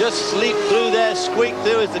just slipped through there, squeaked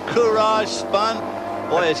through as the Courage spun.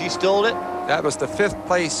 Boy, has he stalled it. That was the 5th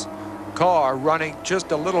place car running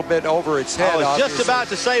just a little bit over its head. I was obviously. just about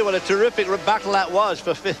to say what a terrific battle that was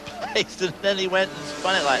for 5th place, and then he went and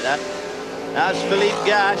spun it like that. That's Philippe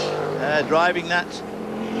Gache driving that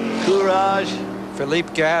Courage.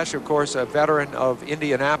 Philippe Gache, of course, a veteran of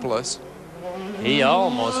Indianapolis. He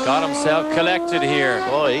almost got himself collected here.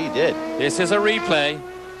 Boy, he did. This is a replay.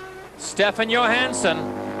 Stefan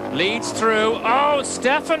Johansson leads through. Oh,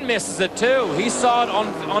 Stefan misses it too. He saw it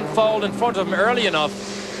unfold in front of him early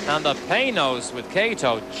enough. And the Panoz with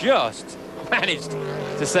Cato just managed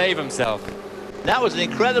to save himself. That was an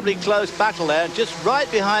incredibly close battle there. Just right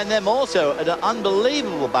behind them also an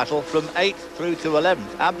unbelievable battle from 8th through to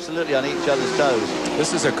 11th. Absolutely on each other's toes.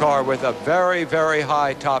 This is a car with a very, very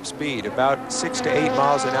high top speed, about 6 to 8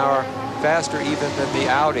 miles an hour, faster even than the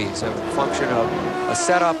Audis, a function of a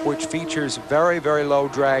setup which features very, very low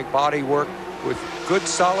drag body work with good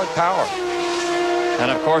solid power. And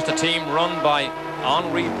of course the team run by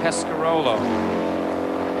Henri Pescarolo.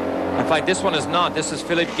 And fact, this one is not. This is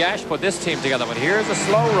Philippe Gache put this team together. But here's a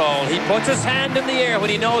slow roll. He puts his hand in the air when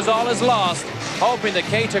he knows all is lost, hoping that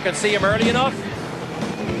Keita can see him early enough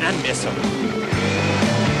and miss him.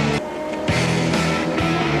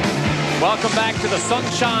 Welcome back to the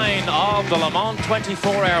sunshine of the Le Mans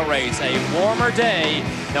 24-hour race. A warmer day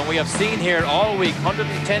than we have seen here all week.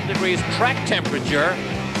 110 degrees track temperature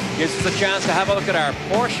gives us a chance to have a look at our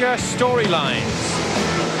Porsche storylines.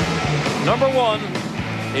 Number one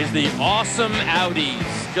is the awesome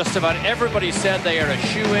Audis. Just about everybody said they are a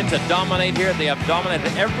shoe-in to dominate here. They have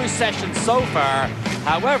dominated every session so far.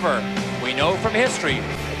 However, we know from history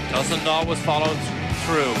it doesn't always follow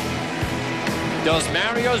through. Does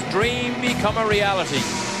Mario's dream become a reality?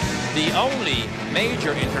 The only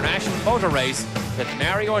major international motor race that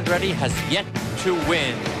Mario Andretti has yet to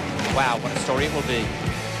win. Wow, what a story it will be.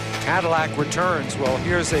 Cadillac returns. Well,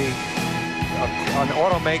 here's an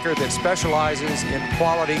automaker that specializes in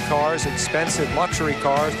quality cars, expensive luxury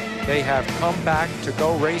cars. They have come back to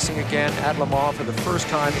go racing again at Le Mans for the first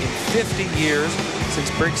time in 50 years since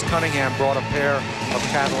Briggs Cunningham brought a pair of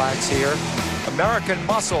Cadillacs here. American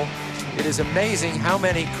muscle. It is amazing how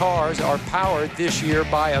many cars are powered this year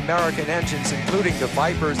by American engines, including the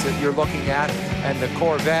Vipers that you're looking at and the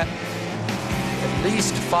Corvette. At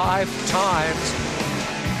least 5 times,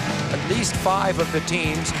 at least 5 of the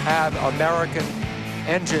teams have American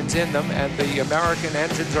engines in them, and the American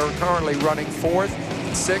engines are currently running 4th,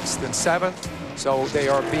 6th, and 7th. So they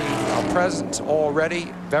are being present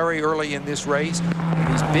already very early in this race.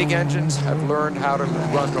 These big engines have learned how to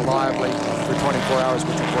run reliably for 24 hours,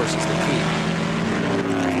 which of course is the key.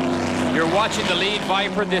 You're watching the lead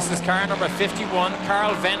Viper. This is car number 51,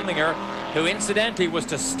 Carl Wendlinger, who incidentally was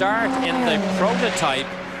to start in the prototype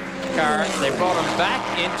car. They brought him back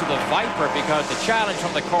into the Viper because the challenge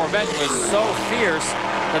from the Corvette was so fierce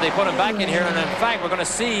that they put him back in here. And in fact, we're going to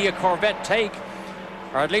see a Corvette take,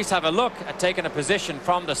 or at least have a look at taking a position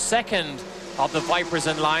from the second of the Vipers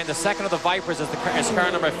in line. The second of the Vipers is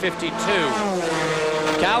car number 52.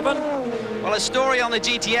 Calvin? Well, a story on the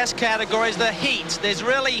GTS category is the heat. There's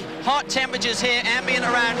really hot temperatures here, ambient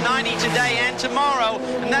around 90 today and tomorrow,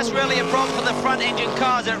 and that's really a problem for the front engine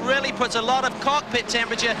cars. It really puts a lot of cockpit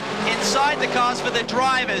temperature inside the cars for the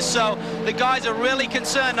drivers. So the guys are really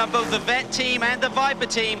concerned on both the Vet team and the Viper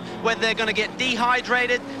team whether they're going to get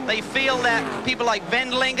dehydrated. They feel that people like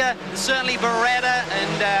Wendlinger, certainly Beretta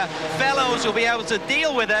and Fellows will be able to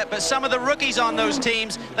deal with it, but some of the rookies on those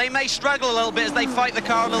teams, they may struggle a little bit as they fight the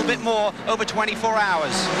car a little bit more over 24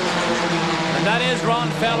 hours. And that is Ron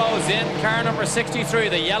Fellows in car number 63,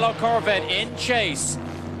 the yellow Corvette in chase.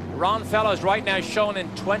 Ron Fellows right now shown in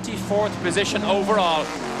 24th position overall.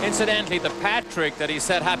 Incidentally, the Patrick that he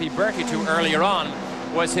said happy birthday to earlier on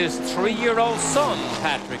was his 3-year-old son,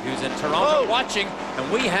 Patrick, who's in Toronto watching,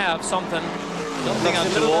 and we have something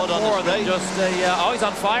untoward on the straight. Just oh, he's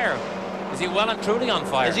on fire. Is he well and truly on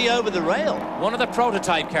fire? Is he over the rail? One of the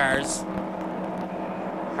prototype cars.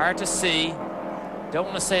 Hard to see. Don't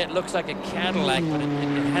want to say it looks like a Cadillac, but it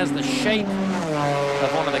has the shape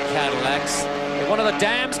of one of the Cadillacs. One of the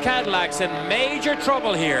DAMS Cadillacs in major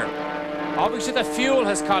trouble here. Obviously the fuel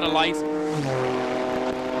has caught alight.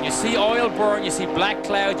 You see oil burn, you see black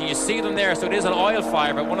clouds, you see them there, so it is an oil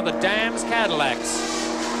fire, but one of the DAMS Cadillacs.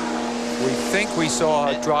 We think we saw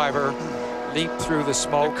a driver leap through the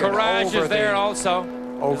smoke. The Courage is there also.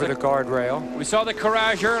 Over the guardrail. We saw the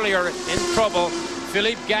Courage earlier in trouble.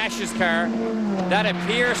 Philippe Gache's car. That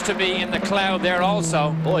appears to be in the cloud there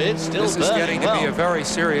also. Boy, it's still This is getting to be a very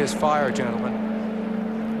serious fire, gentlemen.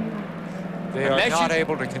 They are not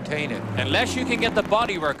able to contain it. Unless you can get the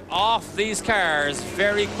bodywork off these cars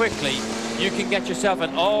very quickly, you can get yourself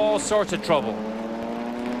in all sorts of trouble.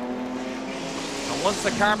 And once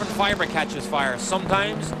the carbon fiber catches fire,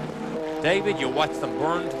 sometimes, David, you watch them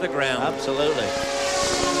burn to the ground. Absolutely.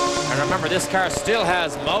 And remember, this car still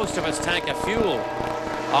has most of its tank of fuel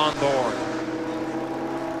on board.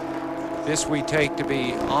 This we take to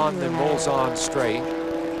be on the Mulsanne straight.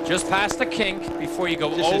 Just past the kink before you go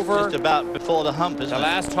This over. is just about before the hump, isn't the it?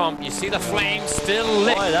 last hump. You see the flames still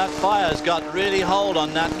lit. Boy, that fire's got really hold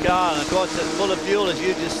on that car, and of course it's full of fuel, as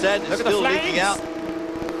you just said. It's still leaking out.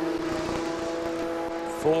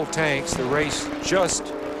 Full tanks. The race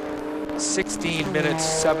just 16 minutes,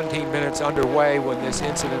 17 minutes underway when this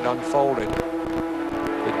incident unfolded.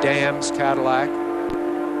 The DAMS Cadillac.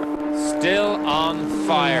 Still on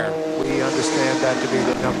fire. We understand that to be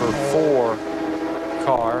the number 4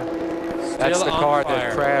 car. That's the car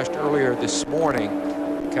that crashed earlier this morning.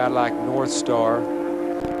 Cadillac North Star.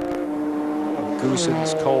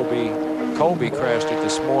 Goossens, Colby. Colby crashed it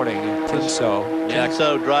this morning in Tinso.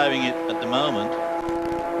 Tinso driving it at the moment.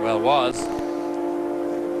 Well, Well, was. We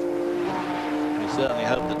certainly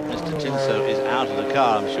hope that Mr. Tinso is out of the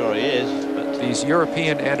car. I'm sure he is. But these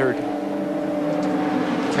European entered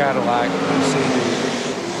Cadillac, you see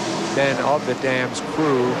the men of the DAMS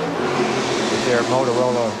crew with their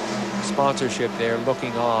Motorola sponsorship there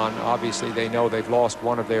looking on. Obviously, they know they've lost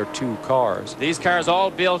one of their 2 cars. These cars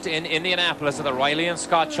all built in Indianapolis at the Riley and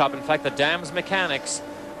Scott shop. In fact, the DAMS mechanics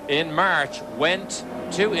in March went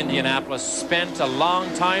to Indianapolis, spent a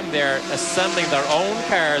long time there assembling their own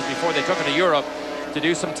cars before they took it to Europe to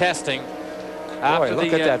do some testing. Boy,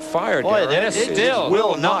 look at that fire, boy, Darren. it still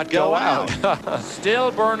will not go out.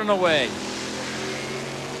 Still burning away.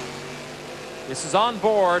 This is on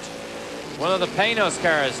board one of the Panoz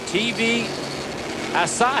cars, TV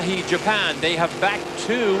Asahi Japan. They have backed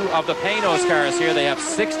 2 of the Panoz cars here. They have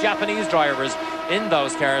 6 Japanese drivers in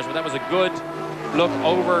those cars, but that was a good look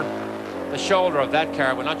over the shoulder of that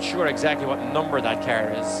car. We're not sure exactly what number that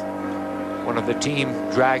car is. One of the Team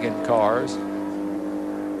Dragon cars.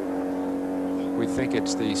 We think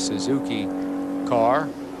it's the Suzuki car.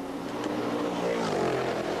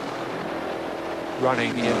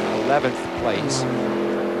 Running in 11th place.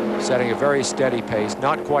 Setting a very steady pace.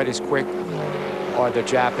 Not quite as quick are the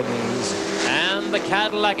Japanese. And the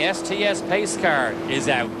Cadillac STS pace car is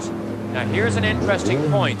out. Now here's an interesting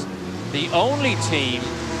point. The only team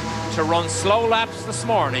to run slow laps this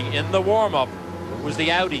morning in the warm-up was the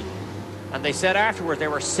Audi. And they said afterwards they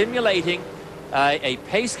were simulating a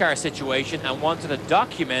pace car situation and wanted to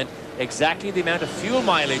document exactly the amount of fuel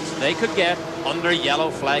mileage they could get under yellow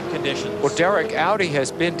flag conditions. Well, Derek, Audi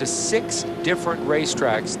has been to 6 different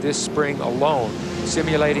racetracks this spring alone,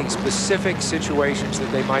 simulating specific situations that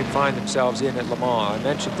they might find themselves in at Le Mans. I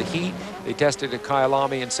mentioned the heat. They tested at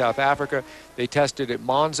Kyalami in South Africa. They tested at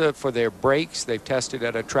Monza for their brakes. They've tested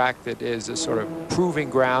at a track that is a sort of proving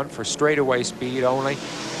ground for straightaway speed only.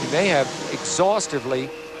 And they have exhaustively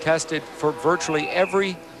tested for virtually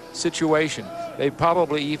every situation. They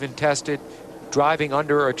probably even tested driving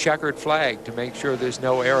under a checkered flag to make sure there's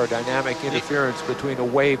no aerodynamic interference between a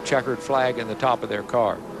waved checkered flag and the top of their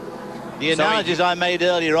car. The analogies I made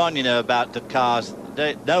earlier on, you know, about the cars,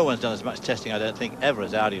 no one's done as much testing, I don't think, ever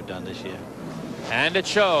as Audi have done this year. And it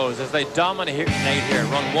shows as they dominate here.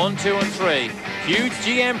 Run 1, 2, and 3. Huge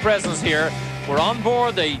GM presence here. We're on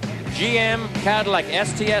board the GM Cadillac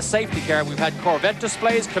STS safety car. We've had Corvette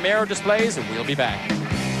displays, Camaro displays, and we'll be back.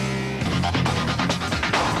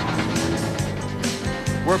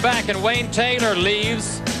 We're back, and Wayne Taylor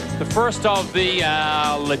leaves the first of the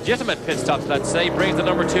legitimate pit stops, let's say, brings the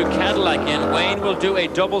number 2 Cadillac in. Wayne will do a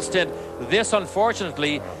double stint. This,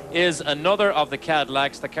 unfortunately, is another of the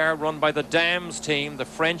Cadillacs, the car run by the DAMS team, the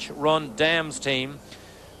French-run DAMS team.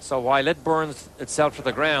 So while it burns itself to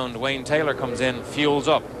the ground, Wayne Taylor comes in, fuels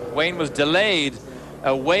up. Wayne was delayed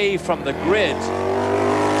away from the grid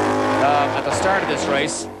at the start of this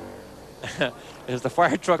race. Is the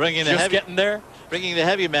fire truck getting there? Bringing the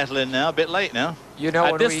heavy metal in now, a bit late now. You know,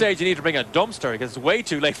 at this stage, you need to bring a dumpster because it's way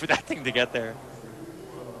too late for that thing to get there.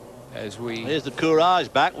 As we here's the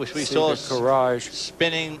Courage back, which we saw Courage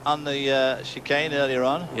spinning on the chicane earlier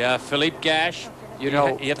on. Yeah, Philippe Gache. You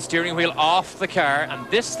know, he had the steering wheel off the car, and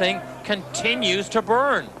this thing continues to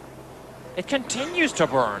burn. It continues to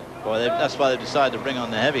burn. Boy, that's why they've decided to bring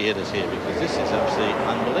on the heavy hitters here, because this is absolutely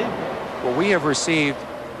unbelievable. Well, we have received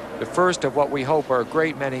the first of what we hope are a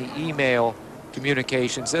great many email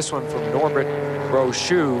communications. This one from Norbert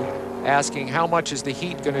Brochu asking how much is the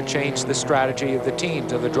heat going to change the strategy of the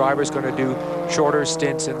teams? Are the drivers going to do shorter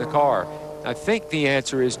stints in the car? I think the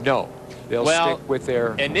answer is no. They'll stick with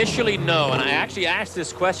their... Initially, no. And I actually asked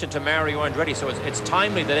this question to Mario Andretti, so it's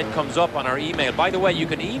timely that it comes up on our email. By the way, you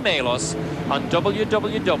can email us on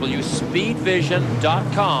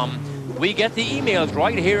www.speedvision.com. We get the emails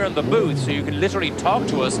right here in the booth, so you can literally talk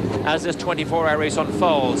to us as this 24-hour race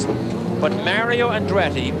unfolds. But Mario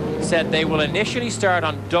Andretti said they will initially start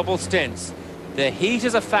on double stints. The heat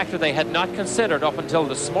is a factor they had not considered up until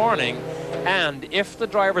this morning, and if the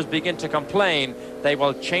drivers begin to complain, they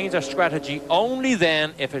will change their strategy only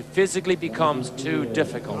then if it physically becomes too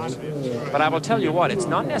difficult. But I will tell you what, it's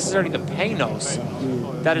not necessarily the Panoz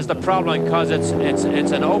that is the problem, because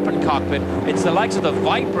it's an open cockpit. It's the likes of the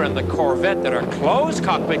Viper and the Corvette that are closed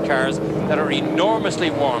cockpit cars that are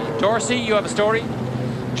enormously warm. Dorsey, you have a story?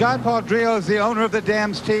 Jean-Paul Drio is the owner of the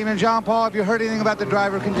DAMS team. And Jean-Paul, have you heard anything about the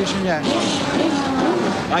driver condition yet?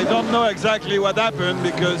 I don't know exactly what happened,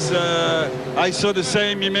 because I saw the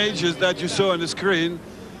same images that you saw on the screen.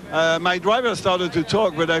 My driver started to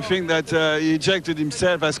talk, but I think that he ejected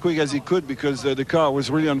himself as quick as he could because the car was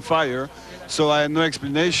really on fire. So I had no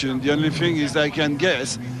explanation. The only thing is I can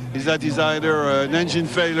guess is that it's either an engine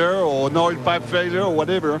failure or an oil pipe failure or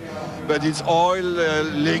whatever, but it's oil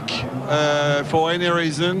leak for any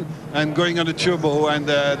reason and going on the turbo, and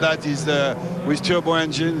that is with turbo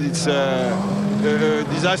engine, it's a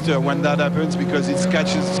disaster when that happens because it's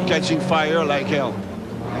catching fire like hell.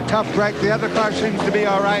 Tough, Greg. The other car seems to be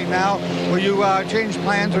all right now. Will you change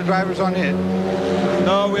plans or drivers on it?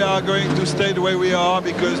 No, we are going to stay the way we are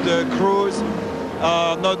because the crews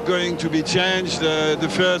are not going to be changed. The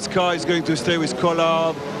first car is going to stay with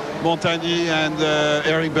Collard, Montagny, and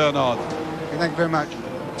Eric Bernard. Thank you very much.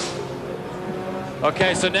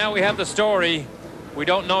 Okay, so now we have the story. We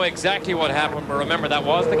don't know exactly what happened, but remember, that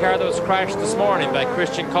was the car that was crashed this morning by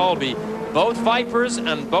Christian Colby. Both Vipers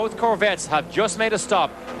and both Corvettes have just made a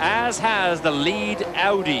stop, as has the lead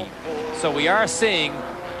Audi. So we are seeing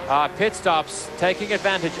pit stops taking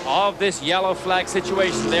advantage of this yellow flag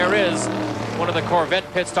situation. There is one of the Corvette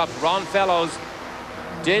pit stops. Ron Fellows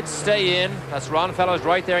did stay in. That's Ron Fellows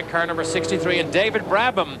right there in car number 63. And David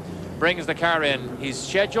Brabham brings the car in. He's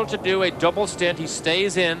scheduled to do a double stint. He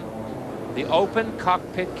stays in the open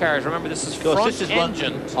cockpit cars. Remember, this is front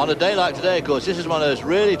engine. On a day like today, of course, this is one of those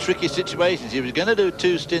really tricky situations. He was going to do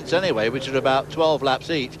 2 stints anyway, which are about 12 laps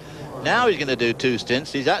each. Now he's going to do 2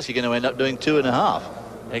 stints. He's actually going to end up doing 2.5.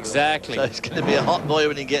 Exactly. So it's going to be a hot boy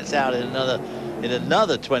when he gets out in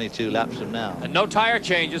another 22 laps from now. And no tire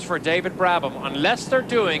changes for David Brabham. Unless they're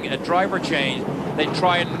doing a driver change, they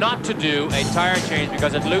try not to do a tire change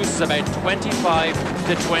because it loses about 25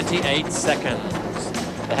 to 28 seconds.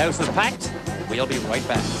 The house is packed. We'll be right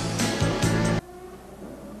back.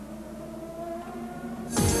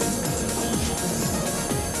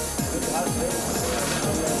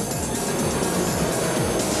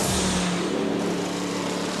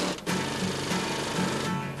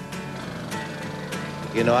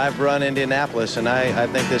 You know, I've run Indianapolis, and I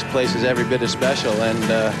think this place is every bit as special. And,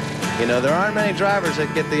 you know, there aren't many drivers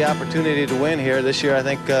that get the opportunity to win here. This year, I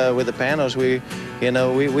think with the Panoz, we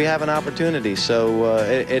have an opportunity. So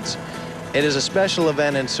it is a special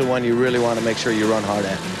event, and it's one you really want to make sure you run hard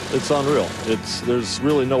at. It's unreal. There's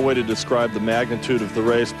really no way to describe the magnitude of the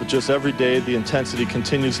race, but just every day the intensity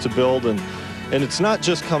continues to build. And it's not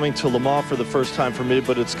just coming to Le Mans for the first time for me,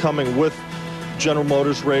 but it's coming with General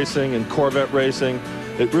Motors racing and Corvette racing.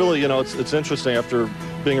 It really, you know, it's interesting. After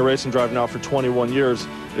being a racing driver now for 21 years,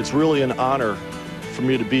 it's really an honor for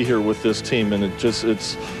me to be here with this team, and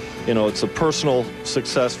it's you know, it's a personal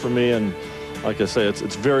success for me, and like I say,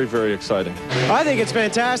 it's very, very exciting. I think it's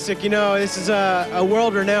fantastic. You know, this is a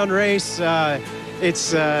world-renowned race.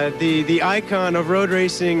 It's the icon of road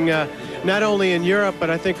racing, not only in Europe,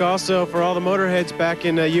 but I think also for all the motorheads back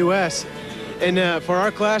in the U.S. And for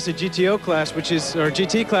our class, the GTO class, or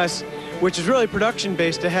GT class, which is really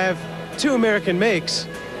production-based, to have 2 American makes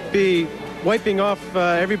be wiping off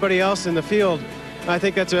everybody else in the field, I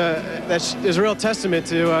think that's a real testament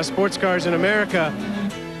to sports cars in America.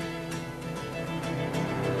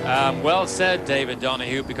 Well said, David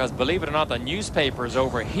Donahue, because believe it or not, the newspapers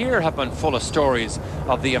over here have been full of stories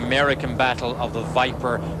of the American battle of the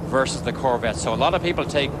Viper versus the Corvette. So a lot of people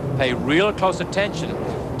pay real close attention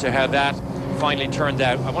to how that finally turned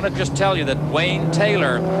out. I want to just tell you that Wayne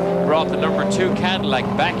Taylor brought the number 2 Cadillac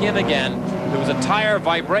back in again. There was a tire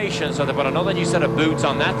vibration, so they put another new set of boots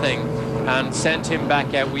on that thing and sent him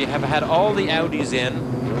back out. We have had all the Audis in,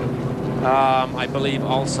 I believe,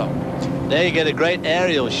 also. There you get a great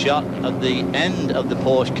aerial shot of the end of the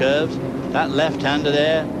Porsche curves. That left-hander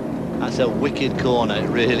there, that's a wicked corner. It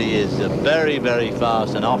really is. Very, very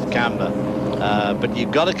fast and off camber. But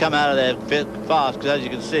you've got to come out of there fast, because as you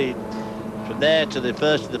can see, from there to the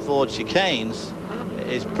first of the Ford chicanes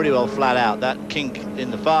is pretty well flat out. That kink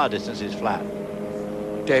in the far distance is flat.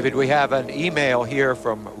 David, we have an email here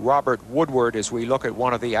from Robert Woodward as we look at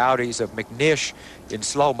one of the Audis of McNish in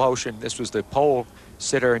slow motion. This was the pole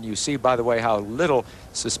sitter, and you see, by the way, how little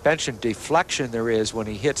suspension deflection there is when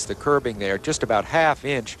he hits the curbing there. Just about ½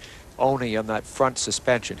 inch only on that front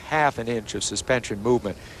suspension, ½ an inch of suspension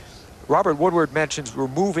movement. Robert Woodward mentions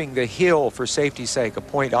removing the hill for safety's sake, a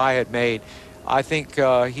point I had made. I think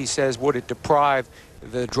he says, would it deprive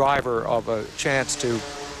the driver of a chance to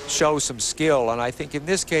show some skill? And I think in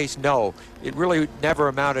this case, no. It really never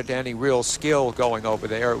amounted to any real skill going over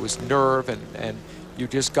there. It was nerve, and you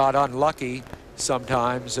just got unlucky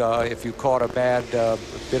sometimes if you caught a bad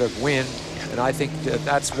bit of wind. And I think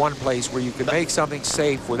that's one place where you can make something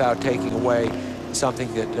safe without taking away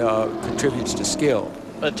something that contributes to skill.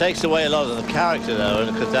 It takes away a lot of the character,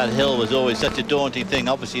 though, because that hill was always such a daunting thing.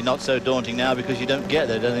 Obviously not so daunting now because you don't get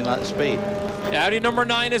there, anything like the speed. Audi number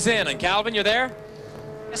 9 is in, and Calvin, you there?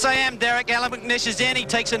 Yes, I am, Derek. Alan McNish is in. He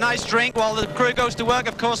takes a nice drink while the crew goes to work.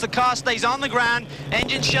 Of course, the car stays on the ground.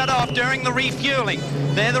 Engine shut off during the refueling.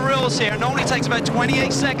 They're the rules here. It normally takes about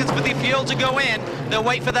 28 seconds for the fuel to go in. They'll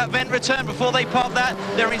wait for that vent return before they pop that.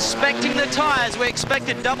 They're inspecting the tires. We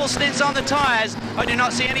expected double stints on the tires. I do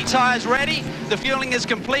not see any tires ready. The fueling is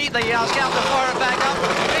complete. They ask out to fire it back up.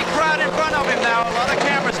 Big crowd in front of him now. A lot of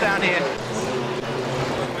cameras down here.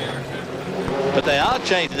 But they are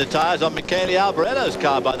changing the tyres on Michele Alboretto's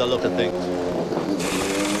car by the look of things.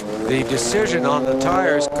 The decision on the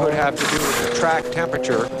tires could have to do with the track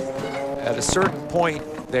temperature. At a certain point,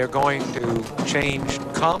 they're going to change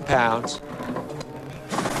compounds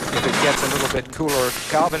if it gets a little bit cooler.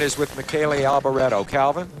 Calvin is with Michele Alboretto.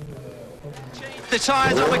 Calvin? The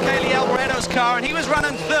tires on Michele Alboretto's car, and he was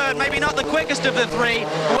running third, maybe not the quickest of the three.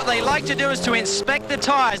 What they like to do is to inspect the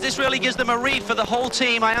tires. This really gives them a read for the whole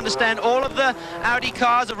team. I understand all of the Audi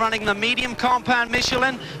cars are running the medium compound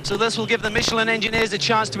Michelin, so this will give the Michelin engineers a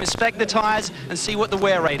chance to inspect the tires and see what the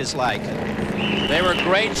wear rate is like. They were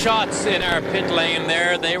great shots in our pit lane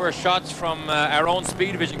there. They were shots from our own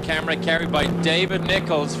Speed Vision camera carried by David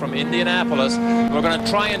Nichols from Indianapolis. We're going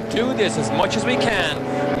to try and do this as much as we can.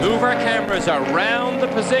 Move our cameras around the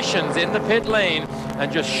positions in the pit lane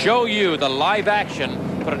and just show you the live action.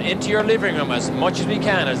 Put it into your living room as much as we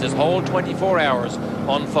can as this whole 24 hours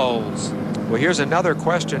unfolds. Well, here's another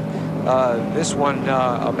question. This one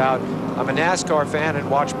about, I'm a NASCAR fan and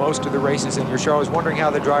watch most of the races in your show. I was wondering how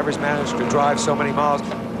the drivers managed to drive so many miles,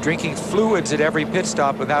 drinking fluids at every pit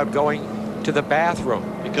stop without going to the bathroom.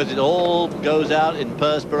 Because it all goes out in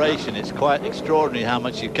perspiration. It's quite extraordinary how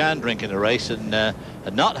much you can drink in a race and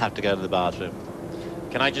not have to go to the bathroom.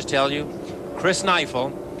 Can I just tell you, Chris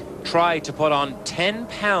Neifel tried to put on 10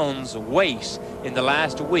 pounds weight in the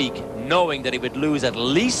last week, knowing that he would lose at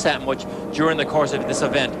least that much during the course of this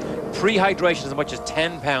event. Pre-hydration as much as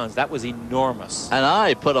 10 pounds. That was enormous. And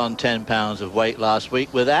I put on 10 pounds of weight last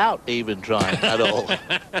week without even trying at all.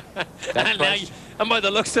 And now and by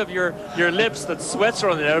the looks of your lips, that sweat's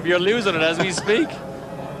running out, you're losing it as we speak.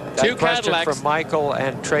 Two question Cadillacs from Michael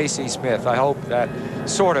and Tracy Smith. I hope that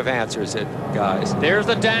sort of answers it, guys. There's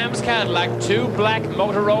the DAMS Cadillac. Two black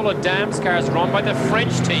Motorola DAMS cars run by the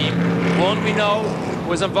French team. One we know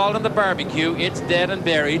was involved in the barbecue. It's dead and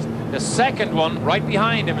buried. The second one, right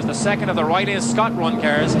behind him, is the second of the Riley and Scott run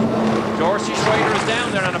cars. Dorsey Schrader is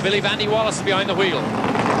down there, and I believe Andy Wallace is behind the wheel.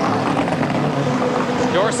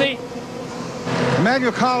 Dorsey?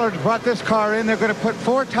 Emmanuel Collard brought this car in. They're going to put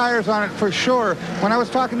 4 tires on it for sure. When I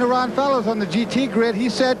was talking to Ron Fellows on the GT grid, he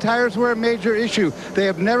said tires were a major issue. They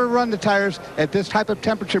have never run the tires at this type of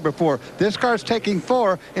temperature before. This car's taking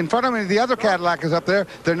 4. In front of me, the other Cadillac is up there.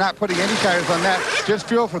 They're not putting any tires on that. Just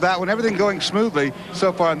fuel for that one. Everything going smoothly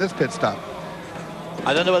so far on this pit stop.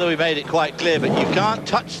 I don't know whether we made it quite clear, but you can't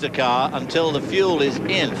touch the car until the fuel is in.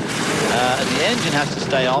 And the engine has to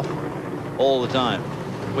stay off all the time.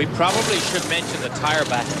 We probably should mention the tire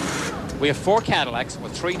battle. We have 4 Cadillacs,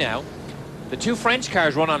 with 3 now. The 2 French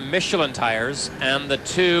cars run on Michelin tires, and the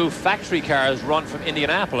 2 factory cars run from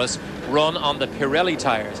Indianapolis run on the Pirelli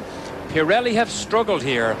tires. Pirelli have struggled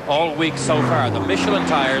here all week so far. The Michelin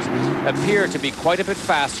tires appear to be quite a bit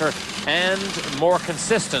faster and more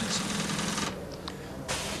consistent.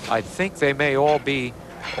 I think they may all be,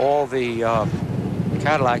 all the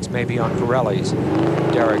Cadillacs may be on Pirellis,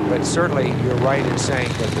 Derek, but certainly you're right in saying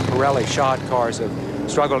that the Pirelli shod cars have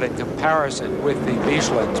struggled in comparison with the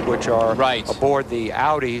Michelins, which are aboard the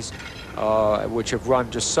Audis, which have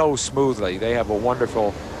run just so smoothly. They have a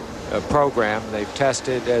wonderful program. They've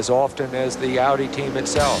tested as often as the Audi team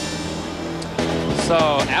itself. So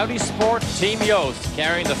Audi Sport Team Yost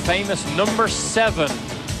carrying the famous number 7.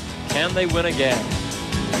 Can they win again?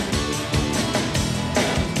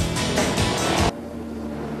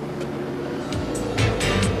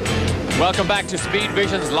 Welcome back to Speed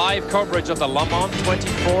Vision's live coverage of the Le Mans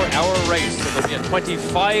 24-hour race. It will be a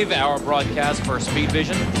 25-hour broadcast for Speed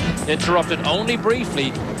Vision, interrupted only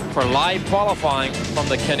briefly for live qualifying from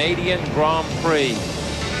the Canadian Grand Prix.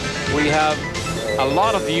 We have a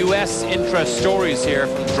lot of U.S. interest stories here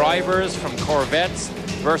from drivers, from Corvettes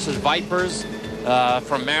versus Vipers,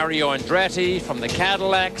 from Mario Andretti, from the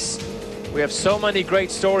Cadillacs. We have so many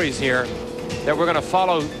great stories here that we're going to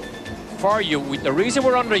follow for you. The reason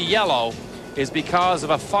we're under yellow is because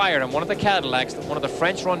of a fire in one of the Cadillacs, one of the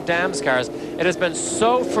French-run DAMS cars. It has been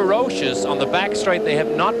so ferocious on the back straight, they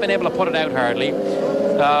have not been able to put it out hardly.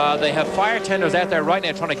 They have fire tenders out there right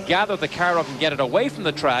now trying to gather the car up and get it away from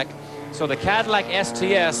the track. So the Cadillac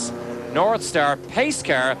STS North Star pace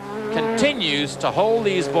car continues to hold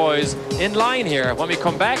these boys in line here. When we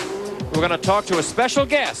come back, we're going to talk to a special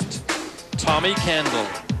guest, Tommy Kendall.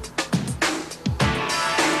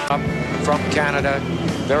 From Canada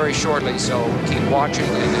very shortly, so keep watching.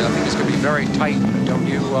 I think it's going to be very tight, don't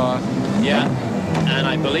you? Yeah, and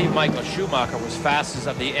I believe Michael Schumacher was fastest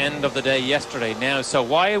at the end of the day yesterday now. So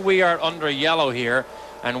while we are under yellow here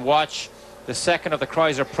and watch the second of the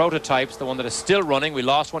Chrysler prototypes, the one that is still running, we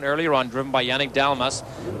lost one earlier on, driven by Yannick Dalmas.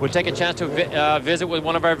 We'll take a chance to visit with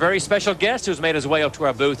one of our very special guests who's made his way up to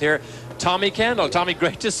our booth here, Tommy Kendall. Tommy,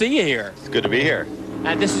 great to see you here. It's good to be here.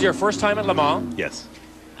 And this is your first time at Le Mans? Yes.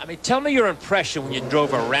 I mean, tell me your impression when you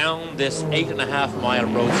drove around this 8.5-mile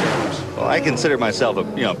road circuit. Well, I consider myself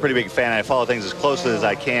a pretty big fan. I follow things as closely as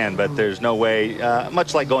I can, but there's no way,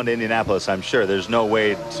 much like going to Indianapolis, I'm sure, there's no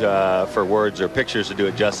way for words or pictures to do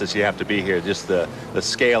it justice. You have to be here. Just the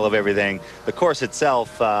scale of everything. The course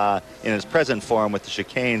itself, in its present form with the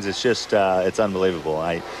chicanes, it's just, it's unbelievable.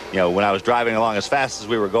 When I was driving along as fast as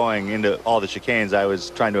we were going into all the chicanes, I was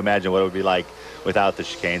trying to imagine what it would be like without the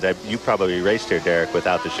chicanes. You probably raced here, Derek,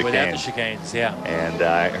 without the chicanes. Without the chicanes, yeah. And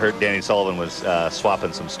I heard Danny Sullivan was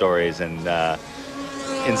swapping some stories, and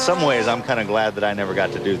in some ways I'm kind of glad that I never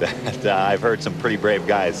got to do that. I've heard some pretty brave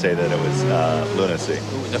guys say that it was lunacy.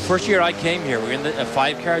 The first year I came here, we were in a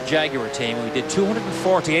 5-car Jaguar team. We did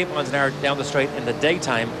 248 miles an hour down the straight in the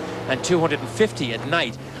daytime and 250 at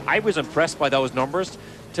night. I was impressed by those numbers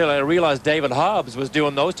till I realized David Hobbs was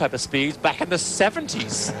doing those type of speeds back in the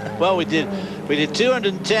 70s. Well, we did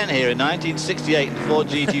 210 here in 1968 in Ford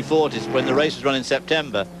GT40s when the race was run in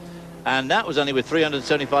September, and that was only with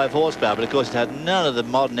 375 horsepower, but of course it had none of the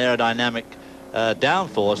modern aerodynamic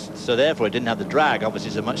downforce, so therefore it didn't have the drag. Obviously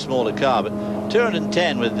it's a much smaller car, but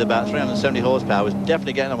 210 with about 370 horsepower was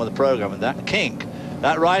definitely getting on with the program. And that kink,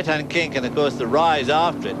 that right-hand kink, and of course the rise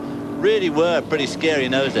after it, really were pretty scary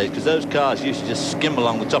in those days, because those cars used to just skim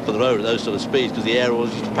along the top of the road at those sort of speeds because the air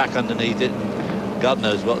was used to pack underneath it, and God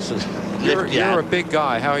knows what sort of lift You're a big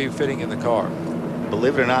guy. How are you fitting in the car?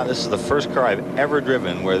 Believe it or not, this is the first car I've ever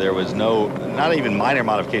driven where there was not even minor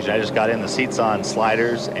modification. I just got in, the seats on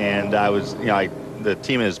sliders, and I was, the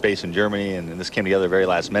team is based in Germany, and this came together very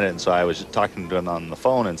last minute, and so I was just talking to them on the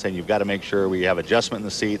phone and saying, you've got to make sure we have adjustment in the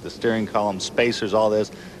seat, the steering column, spacers, all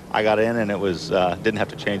this. I got in, and it was didn't have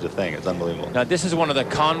to change a thing. It's unbelievable. Now, this is one of the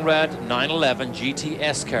Conrad 911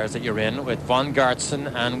 GTS cars that you're in, with Von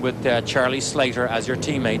Gartzen and with Charlie Slater as your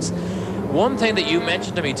teammates. One thing that you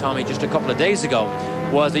mentioned to me, Tommy, just a couple of days ago,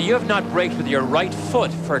 was that you have not braked with your right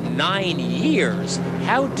foot for 9 years.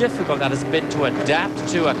 How difficult that has been to adapt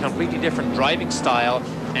to a completely different driving style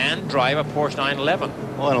and drive a Porsche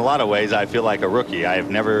 911. Well, in a lot of ways, I feel like a rookie. I've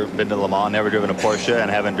never been to Le Mans, never driven a Porsche, and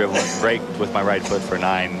haven't driven braked with my right foot for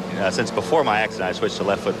since before my accident. I switched to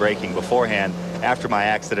left foot braking beforehand. After my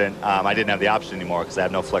accident, I didn't have the option anymore because I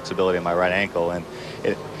have no flexibility in my right ankle, and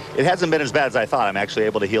it hasn't been as bad as I thought. I'm actually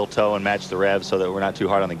able to heel toe and match the revs so that we're not too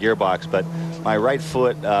hard on the gearbox, but my right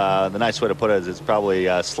foot, the nice way to put it is it's probably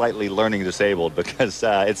slightly learning disabled, because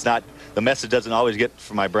it's not, the message doesn't always get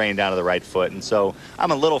from my brain down to the right foot, and so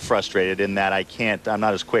I'm a little frustrated in that I'm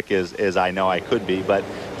not as quick as I know I could be, but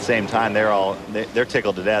at the same time they're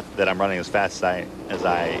tickled to death that I'm running as fast as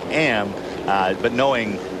I am, but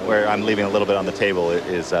knowing where I'm leaving a little bit on the table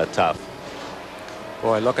is tough.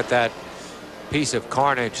 Boy, look at that piece of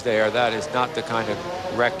carnage there. That is not the kind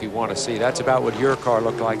of wreck you want to see. That's about what your car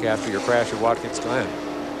looked like after your crash at Watkins Glen.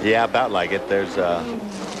 Yeah, about like it. There's a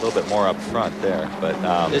little bit more up front there,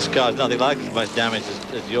 but this car's nothing like as much damage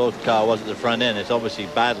as your car was at the front end. It's obviously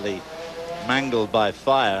badly mangled by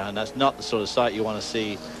fire, and that's not the sort of sight you want to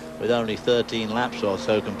see with only 13 laps or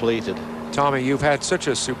so completed. Tommy, you've had such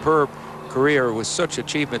a superb career with such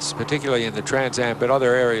achievements, particularly in the Trans Am, but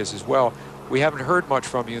other areas as well. We haven't heard much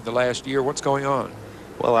from you in the last year. What's going on?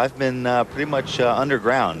 Well, I've been pretty much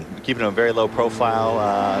underground, keeping a very low profile.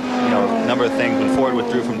 A number of things. When Ford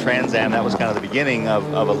withdrew from Trans Am, that was kind of the beginning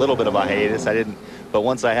of a little bit of a hiatus. But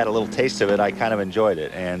once I had a little taste of it, I kind of enjoyed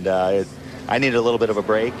it. And I needed a little bit of a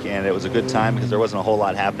break, and it was a good time because there wasn't a whole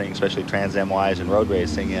lot happening, especially Trans Am-wise and road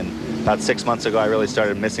racing. And about 6 months ago, I really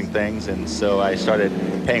started missing things, and so I started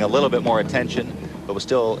paying a little bit more attention. But we're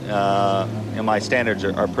still, my standards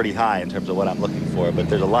are pretty high in terms of what I'm looking for. But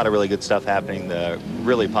there's a lot of really good stuff happening, the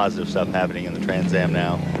really positive stuff happening in the Trans Am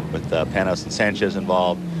now, with Panoz and Sanchez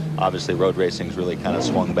involved. Obviously, road racing's really kind of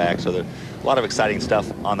swung back. So there's a lot of exciting stuff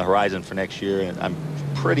on the horizon for next year. And I'm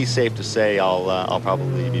pretty safe to say I'll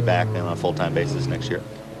probably be back on a full-time basis next year.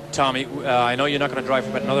 Tommy, I know you're not going to drive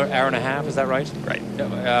for about another hour and a half, is that right? Right.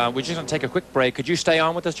 We're just going to take a quick break. Could you stay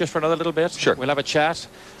on with us just for another little bit? Sure. We'll have a chat.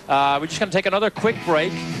 We're just going to take another quick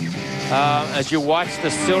break as you watch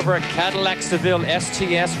the silver Cadillac Seville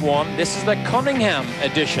STS1. This is the Cunningham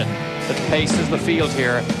edition that paces the field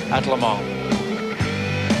here at Le Mans.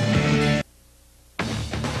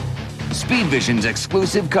 Speed Vision's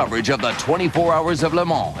exclusive coverage of the 24 Hours of Le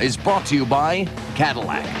Mans is brought to you by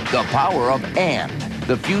Cadillac, the power of and,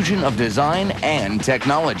 the fusion of design and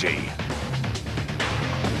technology.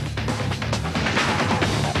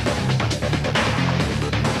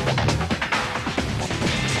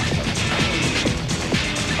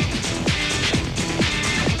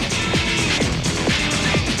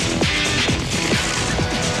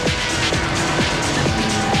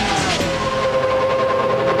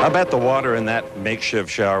 I bet the water in that makeshift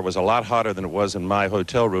shower was a lot hotter than it was in my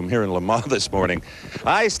hotel room here in Le Mans this morning.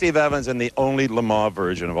 I, Steve Evans, am the only Le Mans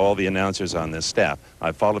version of all the announcers on this staff.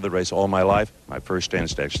 I've followed the race all my life. My first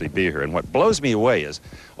chance to actually be here. And what blows me away is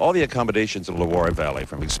all the accommodations in Loire Valley,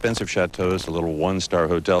 from expensive chateaus to little one-star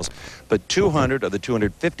hotels. But 200 of the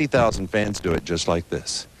 250,000 fans do it just like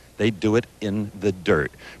this. They do it in the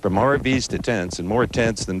dirt, from RVs to tents, and more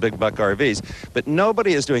tents than big buck RVs. But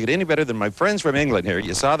nobody is doing it any better than my friends from England here.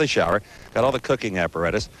 You saw the shower, got all the cooking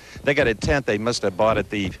apparatus. They got a tent they must have bought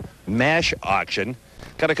at the MASH auction.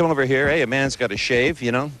 Got to come over here. Hey, a man's got to shave,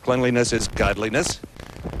 you know. Cleanliness is godliness.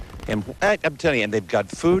 And I'm telling you, and they've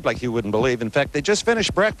got food like you wouldn't believe. In fact, they just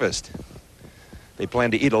finished breakfast. They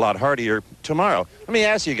plan to eat a lot heartier tomorrow. Let me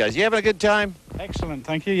ask you guys, you having a good time? Excellent,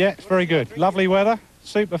 thank you. Yeah, it's very good. Lovely weather,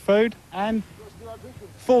 super food, and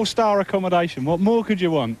 4-star accommodation. What more could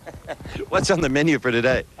you want? What's on the menu for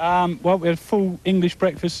today? Well, we had full English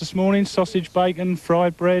breakfast this morning, sausage, bacon,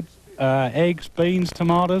 fried bread, eggs, beans,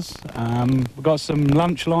 tomatoes. We've got some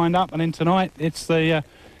lunch lined up, and then tonight it's the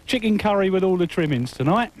chicken curry with all the trimmings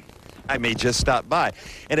tonight. I may just stop by.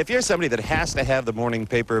 And if you're somebody that has to have the morning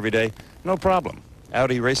paper every day, no problem.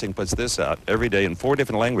 Audi Racing puts this out every day in 4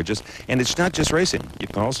 different languages, and it's not just racing. You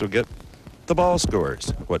can also get the ball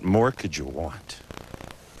scores. What more could you want?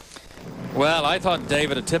 Well, I thought,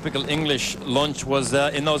 David, a typical English lunch was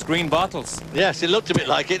in those green bottles. Yes, it looked a bit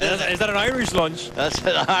like it. Is that an Irish lunch? That's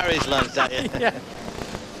an Irish lunch, that is. Yeah.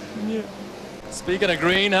 Speaking of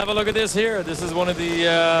green, have a look at this here. This is one of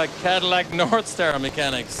the Cadillac North Star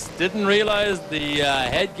mechanics. Didn't realize the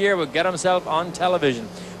headgear would get himself on television.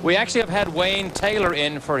 We actually have had Wayne Taylor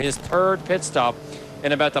in for his 3rd pit stop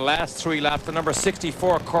in about the last 3 laps. The number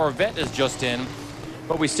 64 Corvette is just in.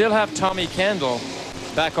 But we still have Tommy Kendall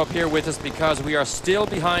back up here with us because we are still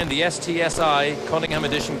behind the STSI Cunningham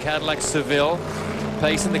Edition Cadillac Seville.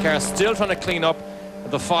 Placing the car, still trying to clean up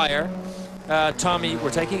the fire. Tommy, we're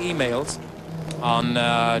taking emails on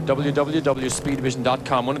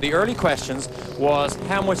www.speedvision.com. One of the early questions was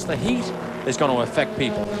how much the heat is going to affect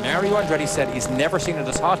people. Mario Andretti said he's never seen it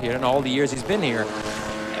as hot here in all the years he's been here.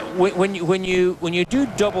 When you do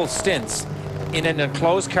double stints in an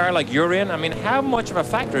enclosed car like you're in, I mean, how much of a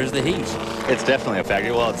factor is the heat? It's definitely a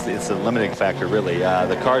factor. Well, it's a limiting factor, really.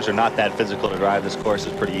 The cars are not that physical to drive. This course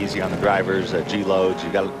is pretty easy on the drivers. G-loads,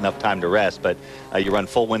 you've got enough time to rest, but you run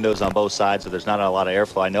full windows on both sides, so there's not a lot of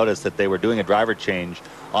airflow. I noticed that they were doing a driver change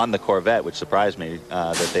on the Corvette, which surprised me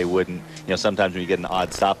that they wouldn't. You know, sometimes when you get an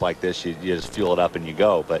odd stop like this, you just fuel it up and you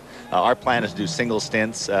go. But our plan is to do single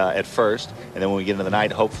stints at first, and then when we get into the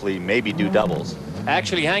night, hopefully maybe do doubles.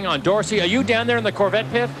 Actually, hang on. Dorsey, are you down there in the Corvette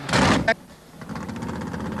pit?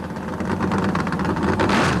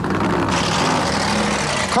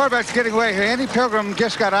 Corvette's getting away here. Andy Pilgrim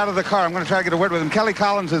just got out of the car. I'm going to try to get a word with him. Kelly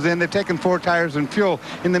Collins is in. They've taken 4 tires and fuel.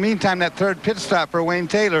 In the meantime, that 3rd pit stop for Wayne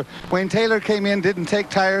Taylor. Wayne Taylor came in, didn't take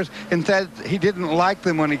tires, and said he didn't like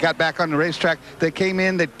them when he got back on the racetrack. They came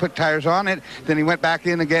in, they put tires on it, then he went back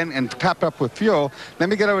in again and topped up with fuel. Let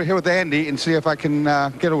me get over here with Andy and see if I can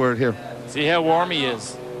get a word here. See how warm he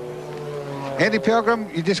is. Andy Pilgrim,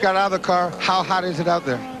 you just got out of the car. How hot is it out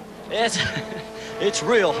there? It's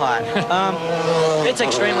real hot. It's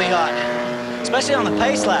extremely hot, especially on the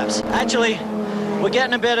pace laps. Actually, we're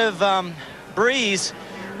getting a bit of breeze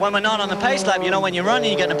when we're not on the pace lap. You know, when you're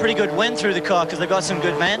running, you're getting a pretty good wind through the car because they've got some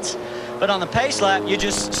good vents. But on the pace lap, you're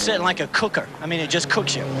just sitting like a cooker. I mean, it just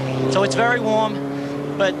cooks you. So it's very warm,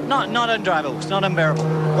 but not undrivable. It's not unbearable.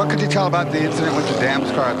 What could you tell about the incident with the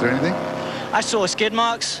DAMS car out there? Anything? I saw skid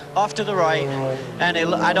marks off to the right, and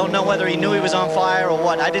I don't know whether he knew he was on fire or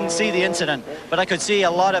what. I didn't see the incident, but I could see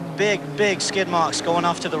a lot of big skid marks going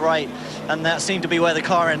off to the right, and that seemed to be where the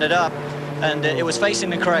car ended up. And it was facing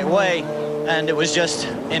the correct way, and it was just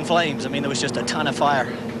in flames. I mean, there was just a ton of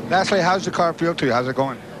fire. Lastly, how's the car feel to you? How's it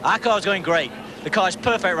going? Our car's going great. the car's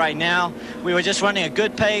perfect right now. We were just running a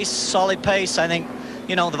good pace, solid pace. I think,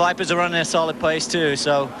 you know, the Vipers are running a solid pace too,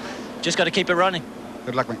 so just got to keep it running.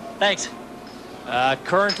 Good luck, mate. Thanks.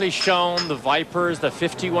 Currently shown the Vipers, the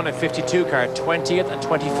 51 and 52 car, 20th and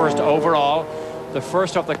 21st overall. The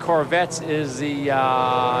first of the Corvettes is the,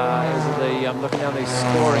 I'm looking down the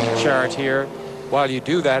scoring chart here. While you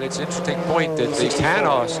do that, it's an interesting point that the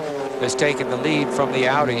Panoz has taken the lead from the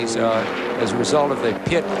Audis as a result of the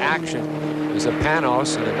pit action. There's a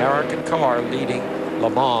Panoz, an American car, leading Le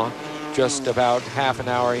Mans just about half an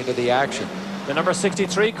hour into the action. The number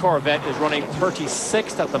 63 Corvette is running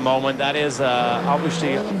 36th at the moment. That is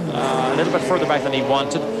obviously a little bit further back than he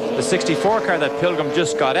wanted. The 64 car that Pilgrim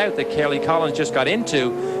just got out, that Kelly Collins just got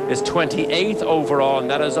into, is 28th overall, and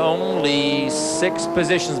that is only 6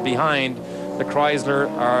 positions behind the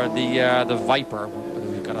Chrysler or the Viper.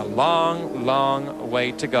 We've got a long, long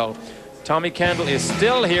way to go. Tommy Kendall is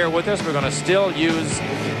still here with us. We're going to still use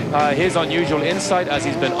his unusual insight as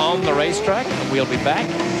he's been on the racetrack, and we'll be back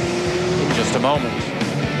in just a moment.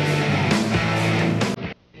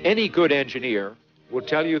 Any good engineer will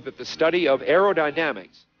tell you that the study of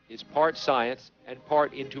aerodynamics is part science and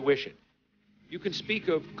part intuition. You can speak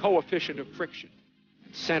of coefficient of friction,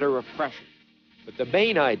 center of pressure, but the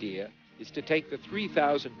main idea is to take the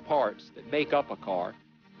 3,000 parts that make up a car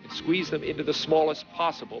and squeeze them into the smallest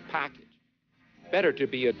possible package. Better to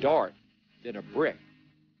be a dart than a brick.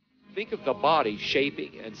 Think of the body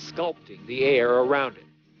shaping and sculpting the air around it.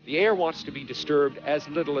 The air wants to be disturbed as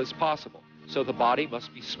little as possible, so the body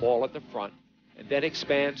must be small at the front and then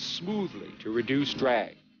expand smoothly to reduce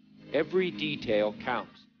drag. Every detail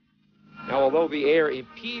counts. Now, although the air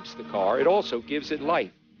impedes the car, it also gives it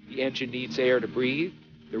life. The engine needs air to breathe.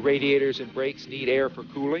 The radiators and brakes need air for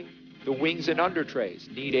cooling. The wings and undertrays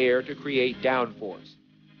need air to create downforce.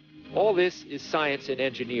 All this is science and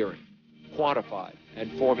engineering, quantified and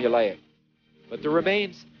formulaic. But there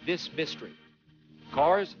remains this mystery.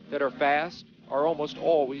 Cars that are fast are almost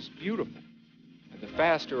always beautiful. And the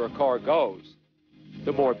faster a car goes,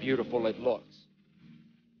 the more beautiful it looks.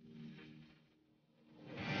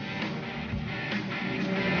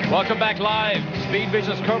 Welcome back live. Speed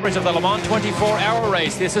Vision's coverage of the Le Mans 24-hour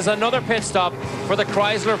race. This is another pit stop for the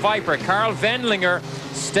Chrysler Viper. Carl Wendlinger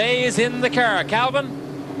stays in the car. Calvin?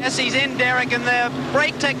 Yes, he's in, Derek, and the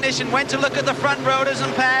brake technician went to look at the front rotors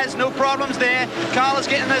and pads. No problems there. Carl is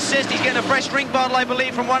getting an assist. He's getting a fresh drink bottle, I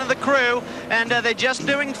believe, from one of the crew. And they're just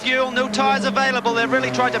doing fuel. No tires available. They've really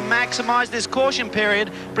tried to maximize this caution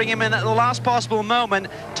period, bring him in at the last possible moment,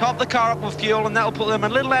 top the car up with fuel, and that will put them a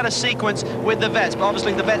little out of sequence with the vets. But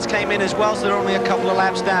obviously the vets came in as well, so they're only a couple of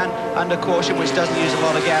laps down under caution, which doesn't use a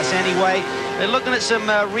lot of gas anyway. They're looking at some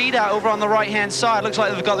readout over on the right-hand side. Looks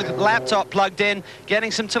like they've got the laptop plugged in,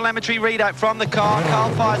 getting some telemetry readout from the car.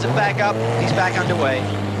 Carl fires it back up. He's back underway.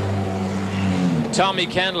 Tommy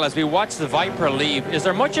Kendall, as we watch the Viper leave, is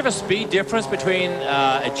there much of a speed difference between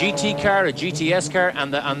a GT car, a GTS car,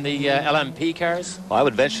 and the LMP cars? Well, I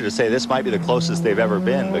would venture to say this might be the closest they've ever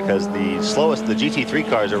been, because the slowest, the GT3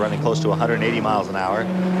 cars are running close to 180 miles an hour,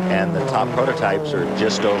 and the top prototypes are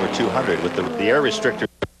just over 200. With the air restrictor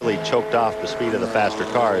really choked off the speed of the faster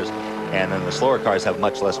cars, and then the slower cars have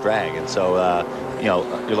much less drag. And so, you know,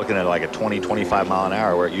 you're looking at like a 20, 25 mile an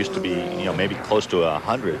hour, where it used to be, you know, maybe close to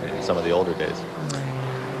 100 in some of the older days.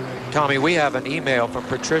 Tommy, we have an email from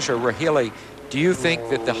Patricia Rahili. Do you think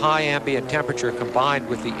that the high ambient temperature combined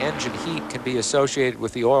with the engine heat can be associated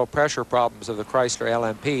with the oil pressure problems of the Chrysler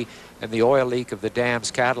LMP and the oil leak of the DAMS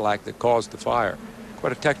Cadillac that caused the fire?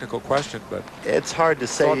 Quite a technical question, but it's hard to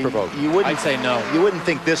say. You wouldn't, I'd say no. You wouldn't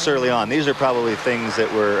think this early on. These are probably things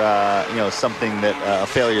that were, you know, something that a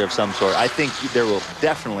failure of some sort. I think there will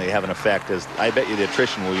definitely have an effect, as I bet you the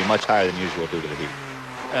attrition will be much higher than usual due to the heat.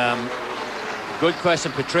 Good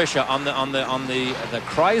question, Patricia. On the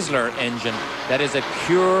Chrysler engine, that is a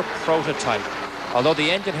pure prototype. Although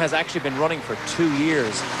the engine has actually been running for 2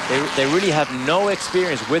 years, they really have no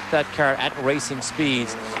experience with that car at racing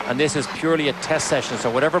speeds, and this is purely a test session. So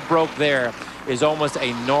whatever broke there is almost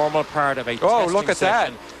a normal part of a testing look at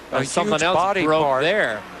session. that. And something else body broke part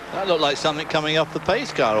there. That looked like something coming off the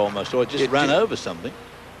pace car almost, or it just ran over something.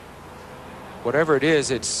 Whatever it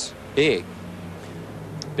is, it's big.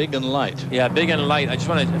 Big and light. Yeah, big and light. I just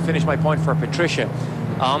want to finish my point for Patricia.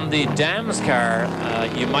 On the DAMS car,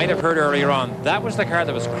 you might have heard earlier on, that was the car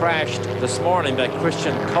that was crashed this morning by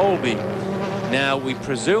Christian Colby. Now, we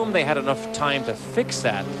presume they had enough time to fix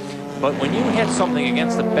that, but when you hit something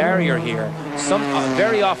against the barrier here,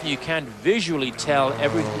 very often you can't visually tell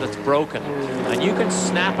everything that's broken, and you can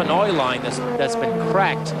snap an oil line that's been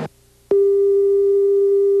cracked.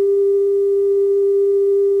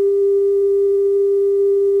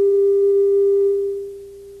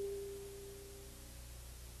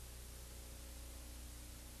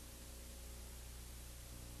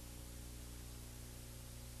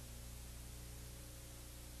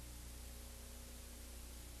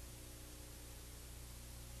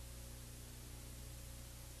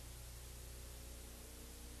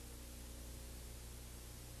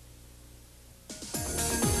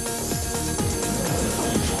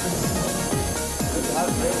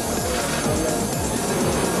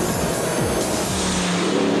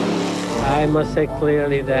 I must say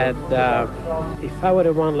clearly that if I would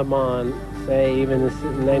have won Le Mans, say even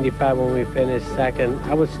in '95 when we finished second,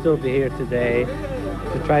 I would still be here today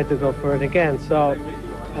to try to go for it again. So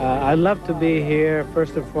I love to be here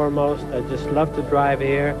first and foremost. I just love to drive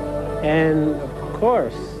here, and of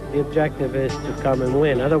course the objective is to come and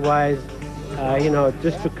win. Otherwise, you know,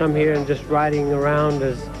 just to come here and just riding around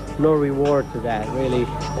is no reward to that, really.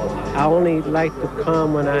 I only like to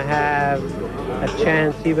come when I have a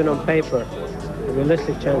chance, even on paper, a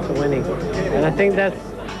realistic chance of winning. And I think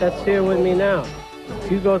that's here with me now.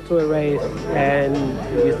 If you go to a race and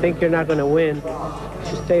you think you're not going to win, you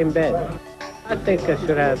should stay in bed. I think I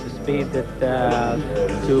should have the speed that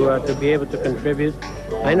to be able to contribute.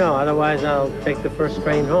 I know, otherwise I'll take the first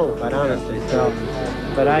train home, quite honestly. So,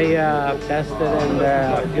 but I tested and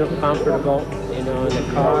I feel comfortable, you know, in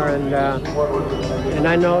the car, and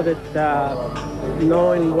I know that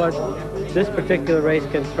knowing what this particular race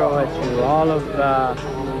can throw at you, all of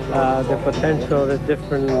the potential, the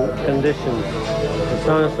different conditions, and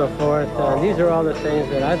so on and so forth. These are all the things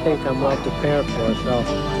that I think I'm well prepared for. So,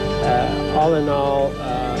 all in all,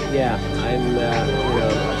 yeah, I'm, you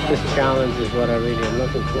know, this challenge is what I really am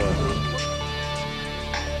looking for.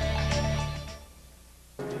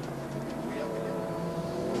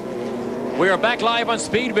 We are back live on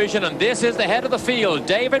Speed Vision, and this is the head of the field.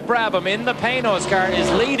 David Brabham in the Panoz car is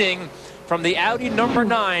leading from the Audi number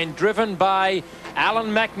 9, driven by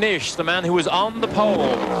Alan McNish, the man who was on the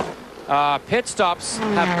pole. Pit stops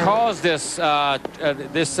have caused this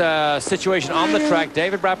situation on the track.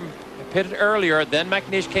 David Brabham pitted earlier, then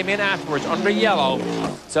McNish came in afterwards under yellow.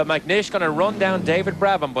 So McNish going to run down David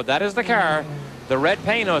Brabham, but that is the car, the red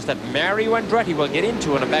Panoz, that Mario Andretti will get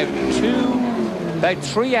into in about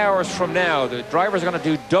 3 hours from now. The drivers are going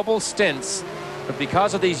to do double stints, but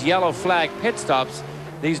because of these yellow flag pit stops,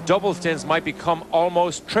 these double stints might become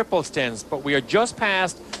almost triple stints. But we are just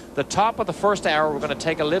past the top of the first hour. We're going to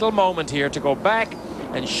take a little moment here to go back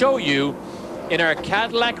and show you in our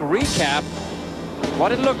Cadillac recap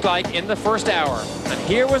what it looked like in the first hour. And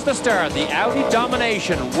here was the start, the Audi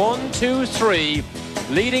domination, 1, 2, 3,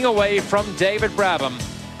 leading away from David Brabham.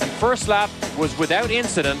 And first lap was without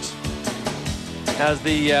incident as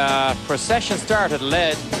the procession started,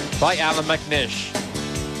 led by Alan McNish.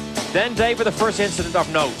 Then, David, the first incident of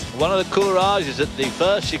note. One of the courages at the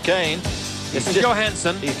first chicane. This is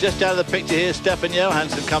Johansson. He's just out of the picture here, Stefan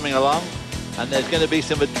Johansson coming along. And there's going to be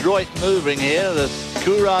some adroit moving here. The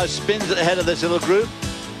courage spins at the head of this little group.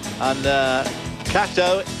 And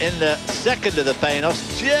Cato in the second of the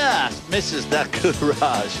Panoz just misses that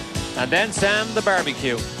courage. And then Sam, the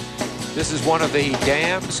barbecue. This is one of the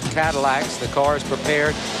DAMS Cadillacs. The car is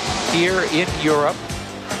prepared here in Europe.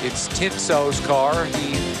 It's Tinso's car.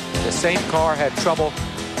 The same car had trouble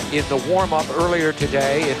in the warm-up earlier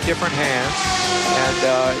today in different hands,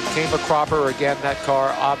 and it came a cropper again. That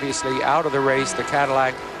car obviously out of the race. The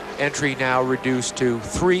Cadillac entry now reduced to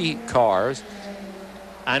 3 cars.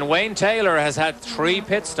 And Wayne Taylor has had 3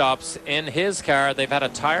 pit stops in his car. They've had a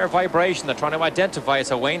tire vibration. They're trying to identify it,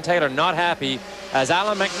 so Wayne Taylor not happy as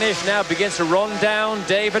Alan McNish now begins to run down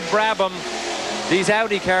David Brabham. These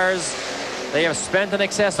Audi cars, they have spent in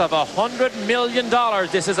excess of $100 million.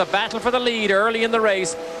 This is a battle for the lead early in the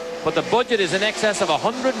race, but the budget is in excess of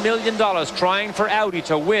 $100 million trying for Audi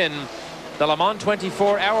to win the Le Mans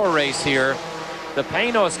 24-hour race here. The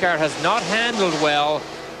Panoz car has not handled well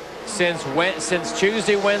since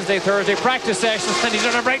Tuesday, Wednesday, Thursday practice sessions, and he's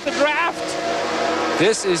going to break the draft.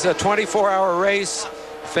 This is a 24-hour race,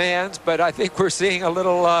 fans, but I think we're seeing a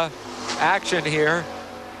little action here.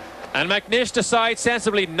 And McNish decides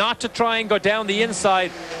sensibly not to try and go down the inside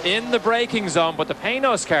in the braking zone, but the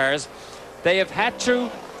Panoz cars, they have had to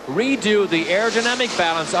redo the aerodynamic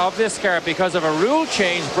balance of this car because of a rule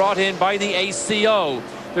change brought in by the ACO.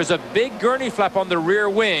 There's a big gurney flap on the rear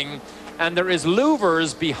wing, and there is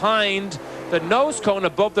louvers behind the nose cone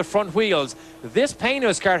above the front wheels. This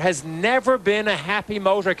Panoz car has never been a happy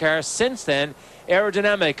motor car since then.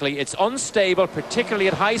 Aerodynamically, it's unstable, particularly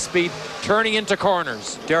at high speed, turning into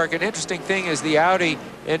corners. Derek, an interesting thing is the Audi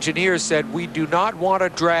engineers said we do not want to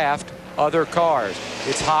draft other cars.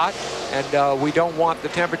 It's hot, and we don't want the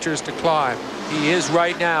temperatures to climb. He is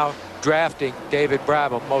right now drafting David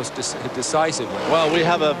Brabham most decisively. Well, we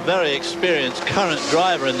have a very experienced current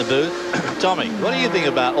driver in the booth. Tommy, what do you think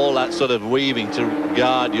about all that sort of weaving to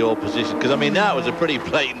guard your position? Because, I mean, that was a pretty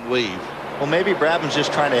blatant weave. Well, maybe Brabham's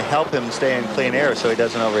just trying to help him stay in clean air so he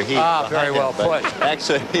doesn't overheat. Very well put.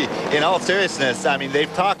 Actually, in all seriousness, I mean,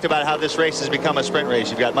 they've talked about how this race has become a sprint race.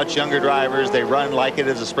 You've got much younger drivers. They run like it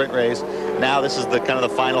is a sprint race. Now this is the kind of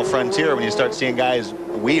the final frontier when you start seeing guys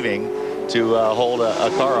weaving to hold a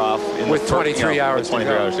car off with 23 hours to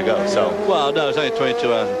go. So, well, no, it's only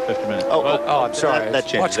 22 hours and 50 minutes. Oh, I'm sorry. That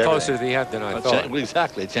changes much closer to the end than I thought.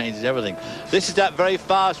 Exactly, it changes everything. This is that very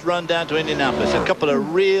fast run down to Indianapolis. A couple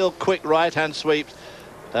of real quick right-hand sweeps.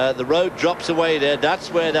 The road drops away there. That's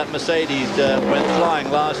where that Mercedes went flying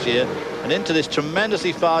last year. And into this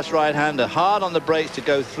tremendously fast right-hander. Hard on the brakes to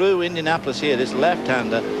go through Indianapolis here. This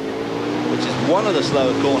left-hander, which is one of the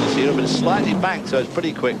slower corners here, but it's slightly banked, so it's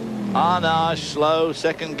pretty quick. Arnage, slow,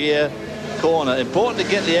 second gear, corner. Important to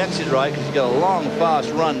get the exit right because you've got a long, fast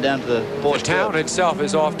run down to the Porsche. The town itself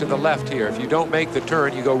is off to the left here. If you don't make the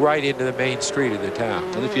turn, you go right into the main street of the town.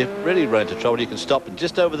 And if you really run into trouble, you can stop and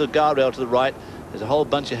just over the guardrail to the right. There's a whole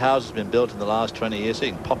bunch of houses been built in the last 20 years, so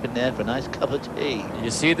you can pop in there for a nice cup of tea.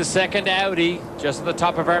 You see the second Audi just at the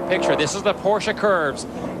top of our picture. This is the Porsche curves.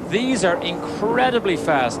 These are incredibly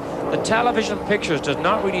fast. The television pictures does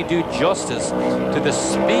not really do justice to the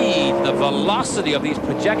speed, the velocity of these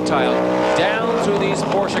projectiles down through these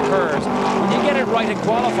Porsche curves. When you get it right in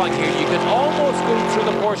qualifying here, you can almost go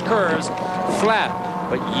through the Porsche curves flat.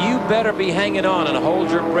 But you better be hanging on and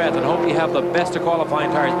hold your breath and hope you have the best of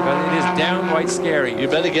qualifying tires because it is downright scary. You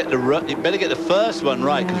better get the first one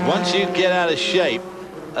right because once you get out of shape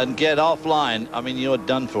and get offline, I mean, you're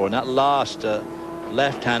done for. And that last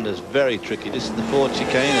left-hander is very tricky. This is the Ford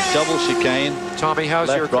chicane, a double chicane. Tommy,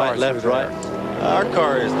 how's your car? Left, right. Our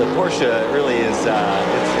car is, the Porsche really is, it's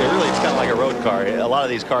kind of like a road car. A lot of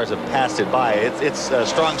these cars have passed it by. Its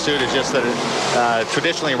strong suit is just that it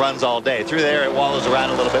traditionally runs all day. Through there, it wallows around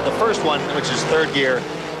a little bit. The first one, which is third gear,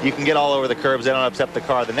 you can get all over the curbs. They don't upset the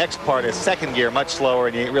car. The next part is second gear, much slower,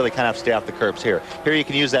 and you really kind of have to stay off the curbs here. Here you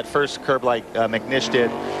can use that first curb like McNish did.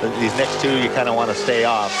 These next two, you kind of want to stay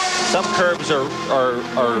off. Some curbs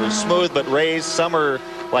are smooth but raised. Some are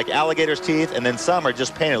like alligator's teeth, and then some are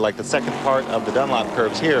just painted, like the second part of the Dunlop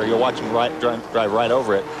curves here. You'll watch them drive right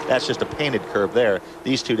over it. That's just a painted curve there.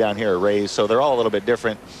 These two down here are raised, so they're all a little bit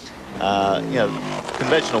different. You know,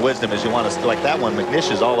 conventional wisdom is you want to, like that one, McNish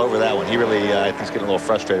is all over that one. He really, I think he's getting a little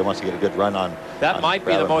frustrated, wants to get a good run on. That might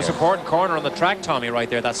be the most important corner on the track, Tommy, right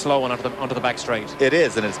there, that slow one onto the back straight. It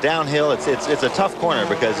is, and it's downhill. It's a tough corner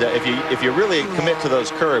because if you really commit to those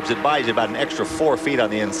curbs, it buys you about an extra 4 feet on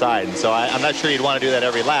the inside. And so I'm not sure you'd want to do that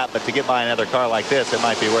every lap, but to get by another car like this, it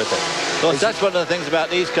might be worth it. Well, that's one of the things about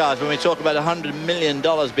these cars. When we talk about $100 million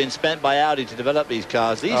being spent by Audi to develop these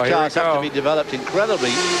cars, these cars have to be developed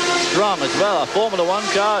incredibly strong as well. A Formula One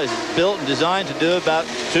car is built and designed to do about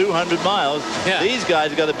 200 miles. Yeah. These guys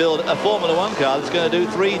have got to build a Formula One car that's going to do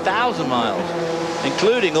 3,000 miles,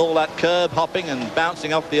 including all that curb hopping and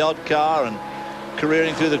bouncing off the odd car and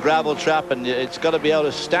careering through the gravel trap, and it's got to be able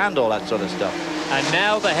to stand all that sort of stuff. And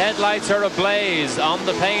now the headlights are ablaze on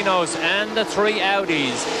the Panoz and the 3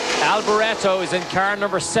 Audis. Alboreto is in car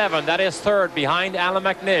number 7. That is third behind Alan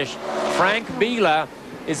McNish. Frank Biela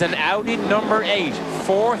is in Audi number 8.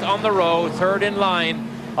 Fourth on the row, third in line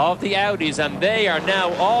of the Audis. And they are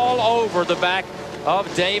now all over the back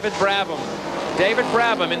of David Brabham. David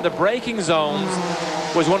Brabham in the braking zones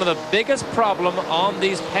was one of the biggest problem on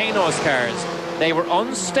these Panoz cars. They were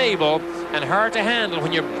unstable and hard to handle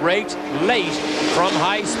when you braked late from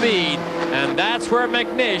high speed. And that's where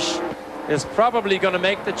McNish is probably going to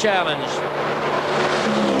make the challenge.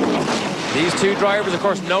 These two drivers, of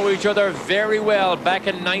course, know each other very well. Back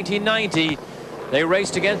in 1990, they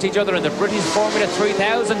raced against each other in the British Formula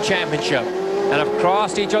 3000 Championship and have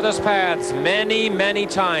crossed each other's paths many, many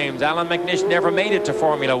times. Alan McNish never made it to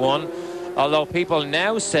Formula One, although people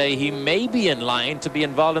now say he may be in line to be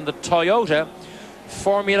involved in the Toyota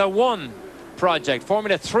Formula One project.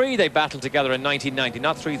 Formula 3 they battled together in 1990,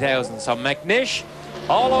 not 3000. So McNish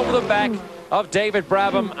all over the back of David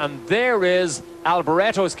Brabham, and there is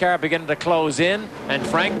Alboreto's car beginning to close in, and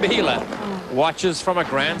Frank Biela watches from a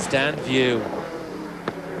grandstand view.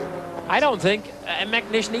 I don't think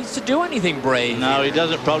McNish needs to do anything brave. No, he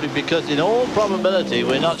doesn't, probably because in all probability,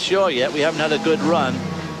 we're not sure yet, we haven't had a good run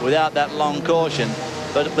without that long caution,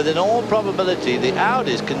 but in all probability the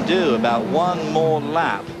Audis can do about one more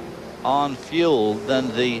lap on fuel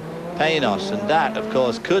than the Panoz, and that of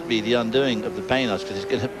course could be the undoing of the Panoz,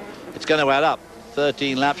 because it's going to add up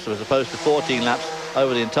 13 laps as opposed to 14 laps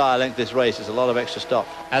over the entire length of this race. There's a lot of extra stops.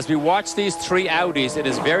 As we watch these 3 Audis, it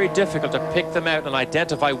is very difficult to pick them out and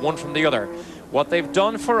identify one from the other. What they've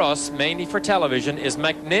done for us, mainly for television, is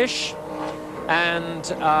McNish and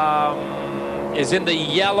is in the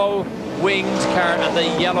yellow winged car and the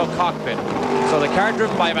yellow cockpit. So the car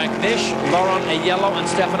driven by McNish, Laurent Aiello, and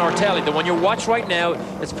Stefan Ortelli. The one you watch right now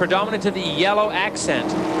is predominant to the yellow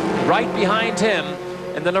accent. Right behind him,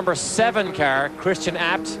 in the number 7 car, Christian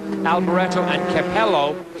Abt, Alboreto, and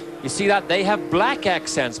Capello. You see that? They have black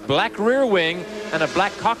accents, black rear wing, and a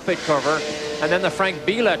black cockpit cover. And then the Frank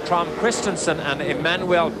Biela, Tom Christensen, and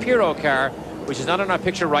Emmanuel Pirot car, which is not in our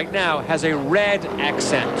picture right now, has a red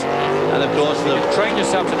accent. And of course, you can train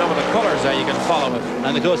yourself to know what the colors are, you can follow it.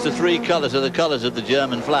 And of course, the 3 colors are the colors of the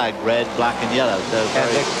German flag: red, black, and yellow. So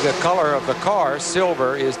and the color of the car,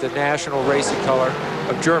 silver, is the national racing color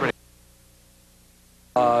of Germany.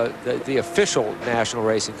 The official national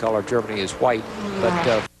racing color of Germany is white,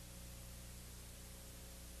 but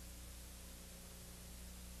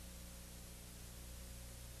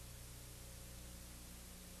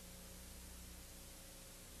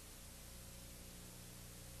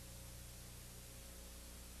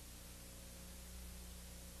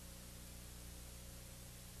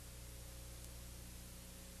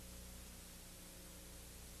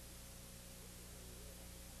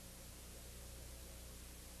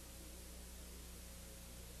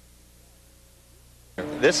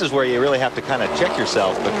this is where you really have to kind of check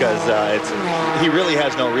yourself, because he really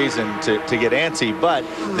has no reason to get antsy, but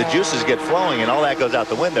the juices get flowing and all that goes out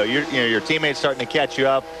the window. Your teammate's starting to catch you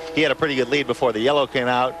up. He had a pretty good lead before the yellow came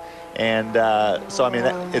out, and so I mean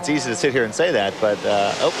it's easy to sit here and say that, but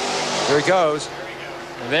oh, there he goes.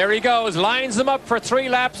 There he goes, lines them up for 3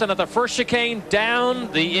 laps, and at the first chicane,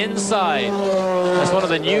 down the inside. That's one of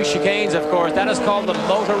the new chicanes, of course. That is called the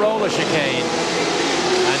Motorola chicane.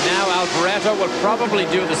 And now Alboreto will probably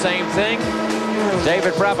do the same thing.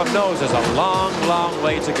 David Brabham knows there's a long, long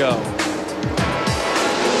way to go.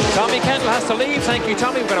 Tommy Kendall has to leave. Thank you,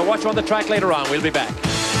 Tommy. We're going to watch you on the track later on. We'll be back.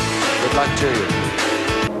 Good luck to you.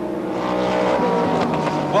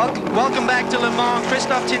 Welcome back to Le Mans.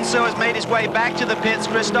 Christophe Tinceau has made his way back to the pits.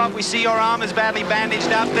 Christophe, we see your arm is badly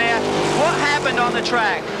bandaged up there. What happened on the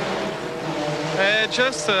track?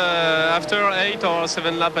 Just after 8 or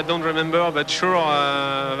 7 laps, I don't remember, but sure,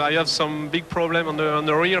 I have some big problem on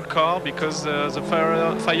the rear car, because the fire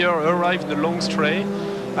arrived in the long straight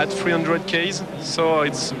at 300 k's, so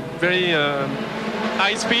it's very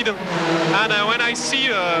high speed. And when I see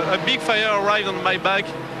a big fire arrive on my back,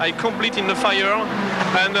 I complete in the fire,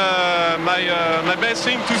 and my best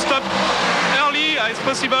thing to stop early as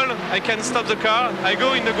possible. I can stop the car. I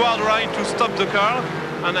go in the guard rail to stop the car,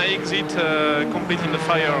 and I exit complete in the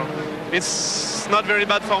fire. It's not very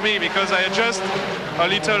bad for me, because I just a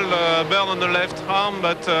little burn on the left arm,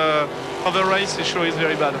 but for the race, it sure is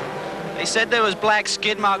very bad. They said there was black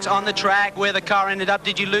skid marks on the track where the car ended up.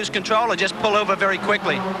 Did you lose control or just pull over very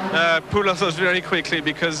quickly? Pull over very quickly,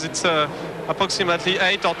 because it's approximately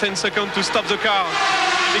 8 or 10 seconds to stop the car.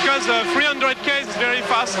 Because 300 k's is very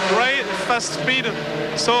fast speed,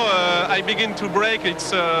 so I begin to brake.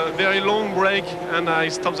 It's a very long brake, and I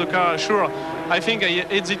stop the car. Sure, I think I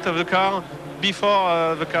exit of the car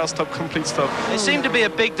before the car stopped, complete stop. There seemed to be a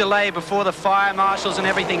big delay before the fire marshals and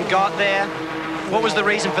everything got there. What was the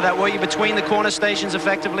reason for that? Were you between the corner stations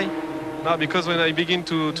effectively? No, because when I begin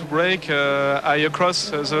to brake, I cross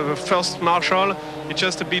the first marshal. It's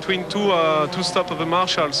just between two stops of the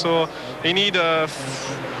marshal, so I need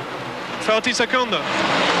 30 seconds.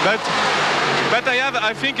 But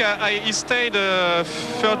I think he stayed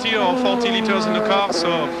 30 or 40 liters in the car,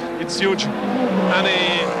 so it's huge. And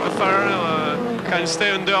the fire can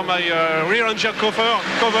stay under my rear engine cover.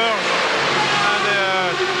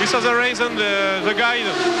 This is the reason the guy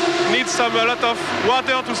needs a lot of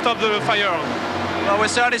water to stop the fire. Well, we're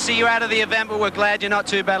sorry to see you out of the event, but we're glad you're not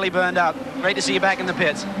too badly burned out. Great to see you back in the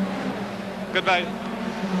pits. Goodbye.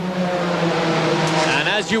 And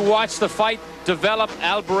as you watch the fight develop,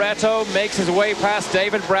 Alboreto makes his way past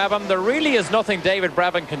David Brabham. There really is nothing David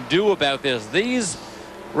Brabham can do about this. These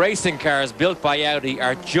racing cars built by Audi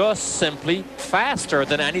are just simply faster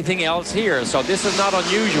than anything else here, so this is not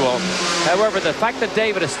unusual. However, the fact that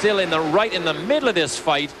David is still right in the middle of this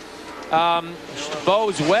fight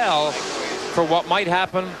bodes well for what might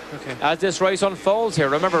happen as this race unfolds here.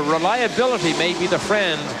 Remember, reliability may be the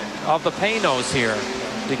friend of the Panoz here,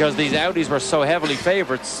 because these Audis were so heavily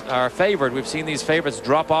favored. We've seen these favorites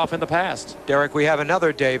drop off in the past. Derek, we have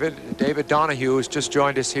another David Donahue, who's just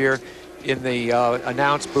joined us here in the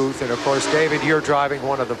announce booth. And of course, David, you're driving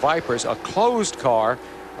one of the Vipers, a closed car.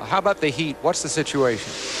 How about the heat? What's the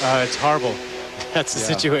situation? It's horrible. That's the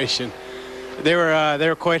situation. They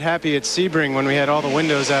were quite happy at Sebring when we had all the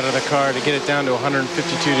windows out of the car to get it down to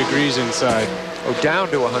 152 degrees inside. Oh, down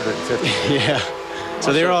to 150. Yeah.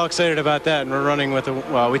 So they're all excited about that, and we're running with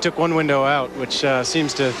well, we took one window out, which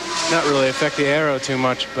seems to not really affect the aero too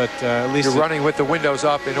much, but at least... You're running with the windows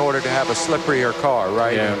up in order to have a slipperier car,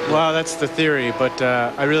 right? Yeah, well, that's the theory, but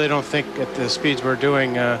I really don't think at the speeds we're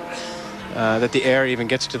doing that the air even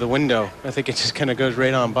gets to the window. I think it just kind of goes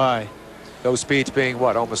right on by. Those speeds being,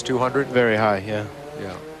 what, almost 200? Very high, yeah.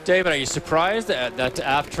 Yeah. David, are you surprised that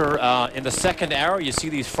after in the second hour you see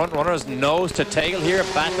these front runners nose to tail here,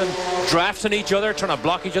 battling, drafting each other, trying to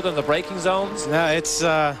block each other in the braking zones? No, it's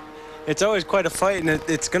always quite a fight, and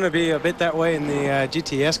it's going to be a bit that way in the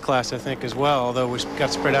GTS class, I think, as well, although we got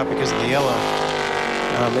spread out because of the yellow.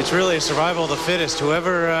 It's really a survival of the fittest.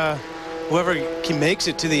 Whoever makes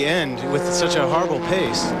it to the end with such a horrible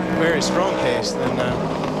pace, very strong pace, then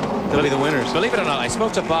they'll be the winners. Believe it or not, I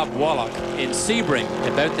spoke to Bob Wallach in Sebring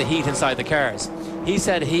about the heat inside the cars. He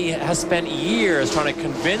said he has spent years trying to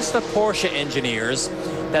convince the Porsche engineers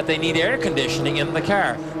that they need air conditioning in the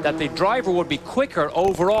car, that the driver would be quicker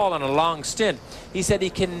overall on a long stint. He said he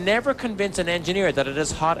can never convince an engineer that it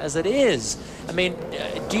is hot as it is. I mean,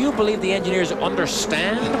 do you believe the engineers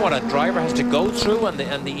understand what a driver has to go through and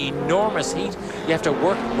the enormous heat you have to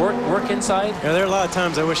work inside? Yeah, there are a lot of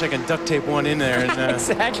times I wish I could duct tape one in there and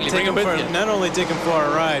exactly. take them for, not only take them for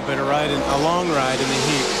a ride, but a long ride in the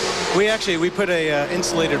heat. We put a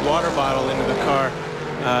insulated water bottle into the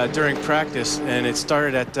car during practice, and it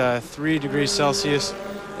started at 3 degrees Celsius,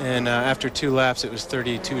 and after 2 laps it was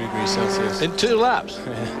 32 degrees Celsius. In 2 laps?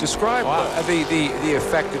 Describe the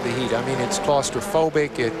effect of the heat. I mean, it's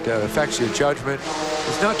claustrophobic, it affects your judgment.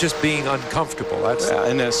 It's not just being uncomfortable.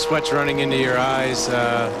 And the sweat's running into your eyes.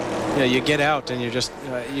 You get out and you're just,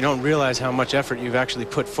 you don't realize how much effort you've actually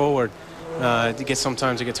put forward.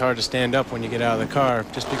 Sometimes it gets hard to stand up when you get out of the car,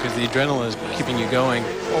 just because the adrenaline is keeping you going.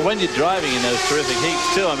 Well, when you're driving in those terrific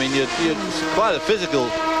heats too, I mean, it's quite a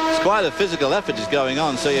physical effort is going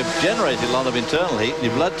on. So you've generated a lot of internal heat, and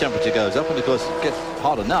your blood temperature goes up, and of course it gets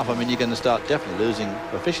hot enough. I mean, you're going to start definitely losing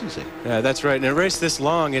efficiency. Yeah, that's right. In a race this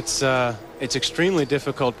long, it's extremely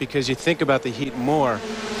difficult because you think about the heat more,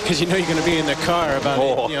 because you know you're going to be in the car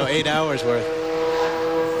about 8 hours worth.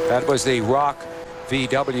 That was the Rock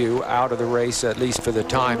VW out of the race, at least for the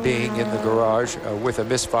time being, in the garage with a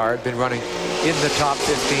misfire. Had been running in the top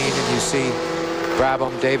 15, and you see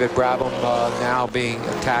David Brabham now being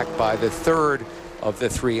attacked by the third of the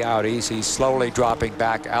 3 Audis. He's slowly dropping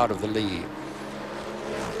back out of the lead.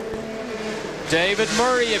 David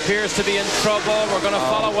Murray appears to be in trouble. We're going to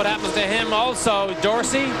follow what happens to him also.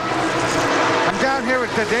 Dorsey? I'm down here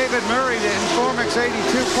with David Murray, the Informax 82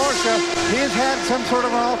 Porsche. He has had some sort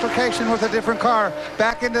of an altercation with a different car.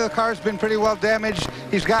 Back into the car has been pretty well damaged.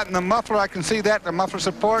 He's gotten the muffler. I can see that, the muffler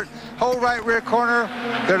support. Whole right rear corner.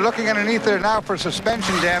 They're looking underneath there now for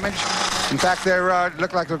suspension damage. In fact, they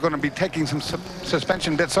look like they're going to be taking some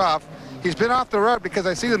suspension bits off. He's been off the road because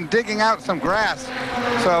I see them digging out some grass.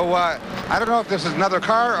 So I don't know if this is another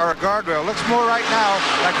car or a guardrail. Looks more right now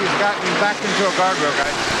like he's gotten back into a guardrail,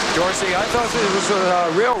 guys. Dorsey, I thought it was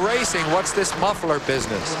real racing. What's this muffler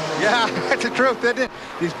business? Yeah, that's the truth, isn't it?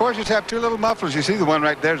 These Porsches have 2 little mufflers. You see the one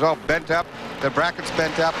right there is all bent up. The bracket's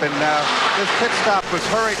bent up, and this pit stop was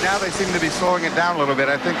hurried. Now they seem to be slowing it down a little bit.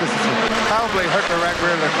 I think this is probably hurt the right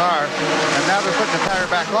rear of the car. And now they're putting the tire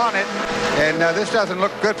back on it, and this doesn't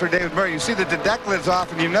look good for David Murray. You see the deck lid's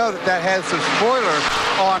off, and you know that has the spoiler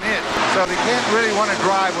on it. So they can't really want to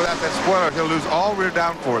drive without that spoiler. He'll lose all rear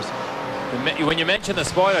downforce. When you mention the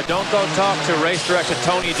spoiler, don't go talk to race director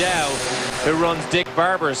Tony Dow, who runs Dick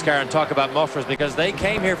Barber's car, and talk about mufflers, because they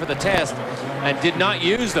came here for the test and did not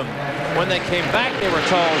use them. When they came back, they were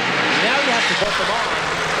told, now you have to put them on.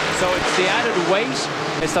 So it's the added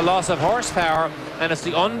weight, it's the loss of horsepower, and it's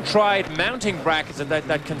the untried mounting brackets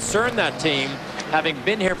that concern that team, having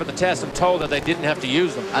been here for the test and told that they didn't have to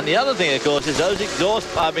use them. And the other thing, of course, is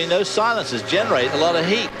those silencers generate a lot of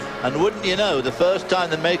heat. And wouldn't you know, the first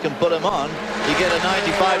time they make them put them on, you get a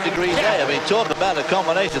 95-degree day. I mean, talk about a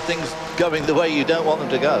combination of things going the way you don't want them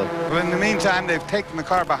to go. Well, in the meantime, they've taken the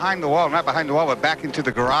car behind the wall, not behind the wall, but back into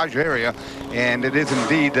the garage area, and it is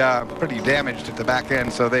indeed pretty damaged at the back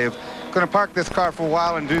end. So they're going to park this car for a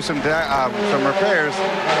while and do some repairs,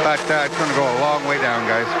 but it's going to go a long way down,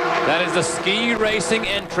 guys. That is the ski racing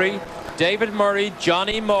entry. David Murray,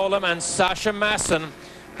 Johnny Molam, and Sasha Masson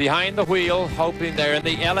behind the wheel, hoping they're in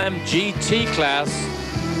the LMGT class.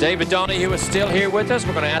 David Donahue is still here with us.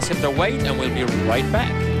 We're going to ask him to wait, and we'll be right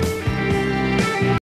back.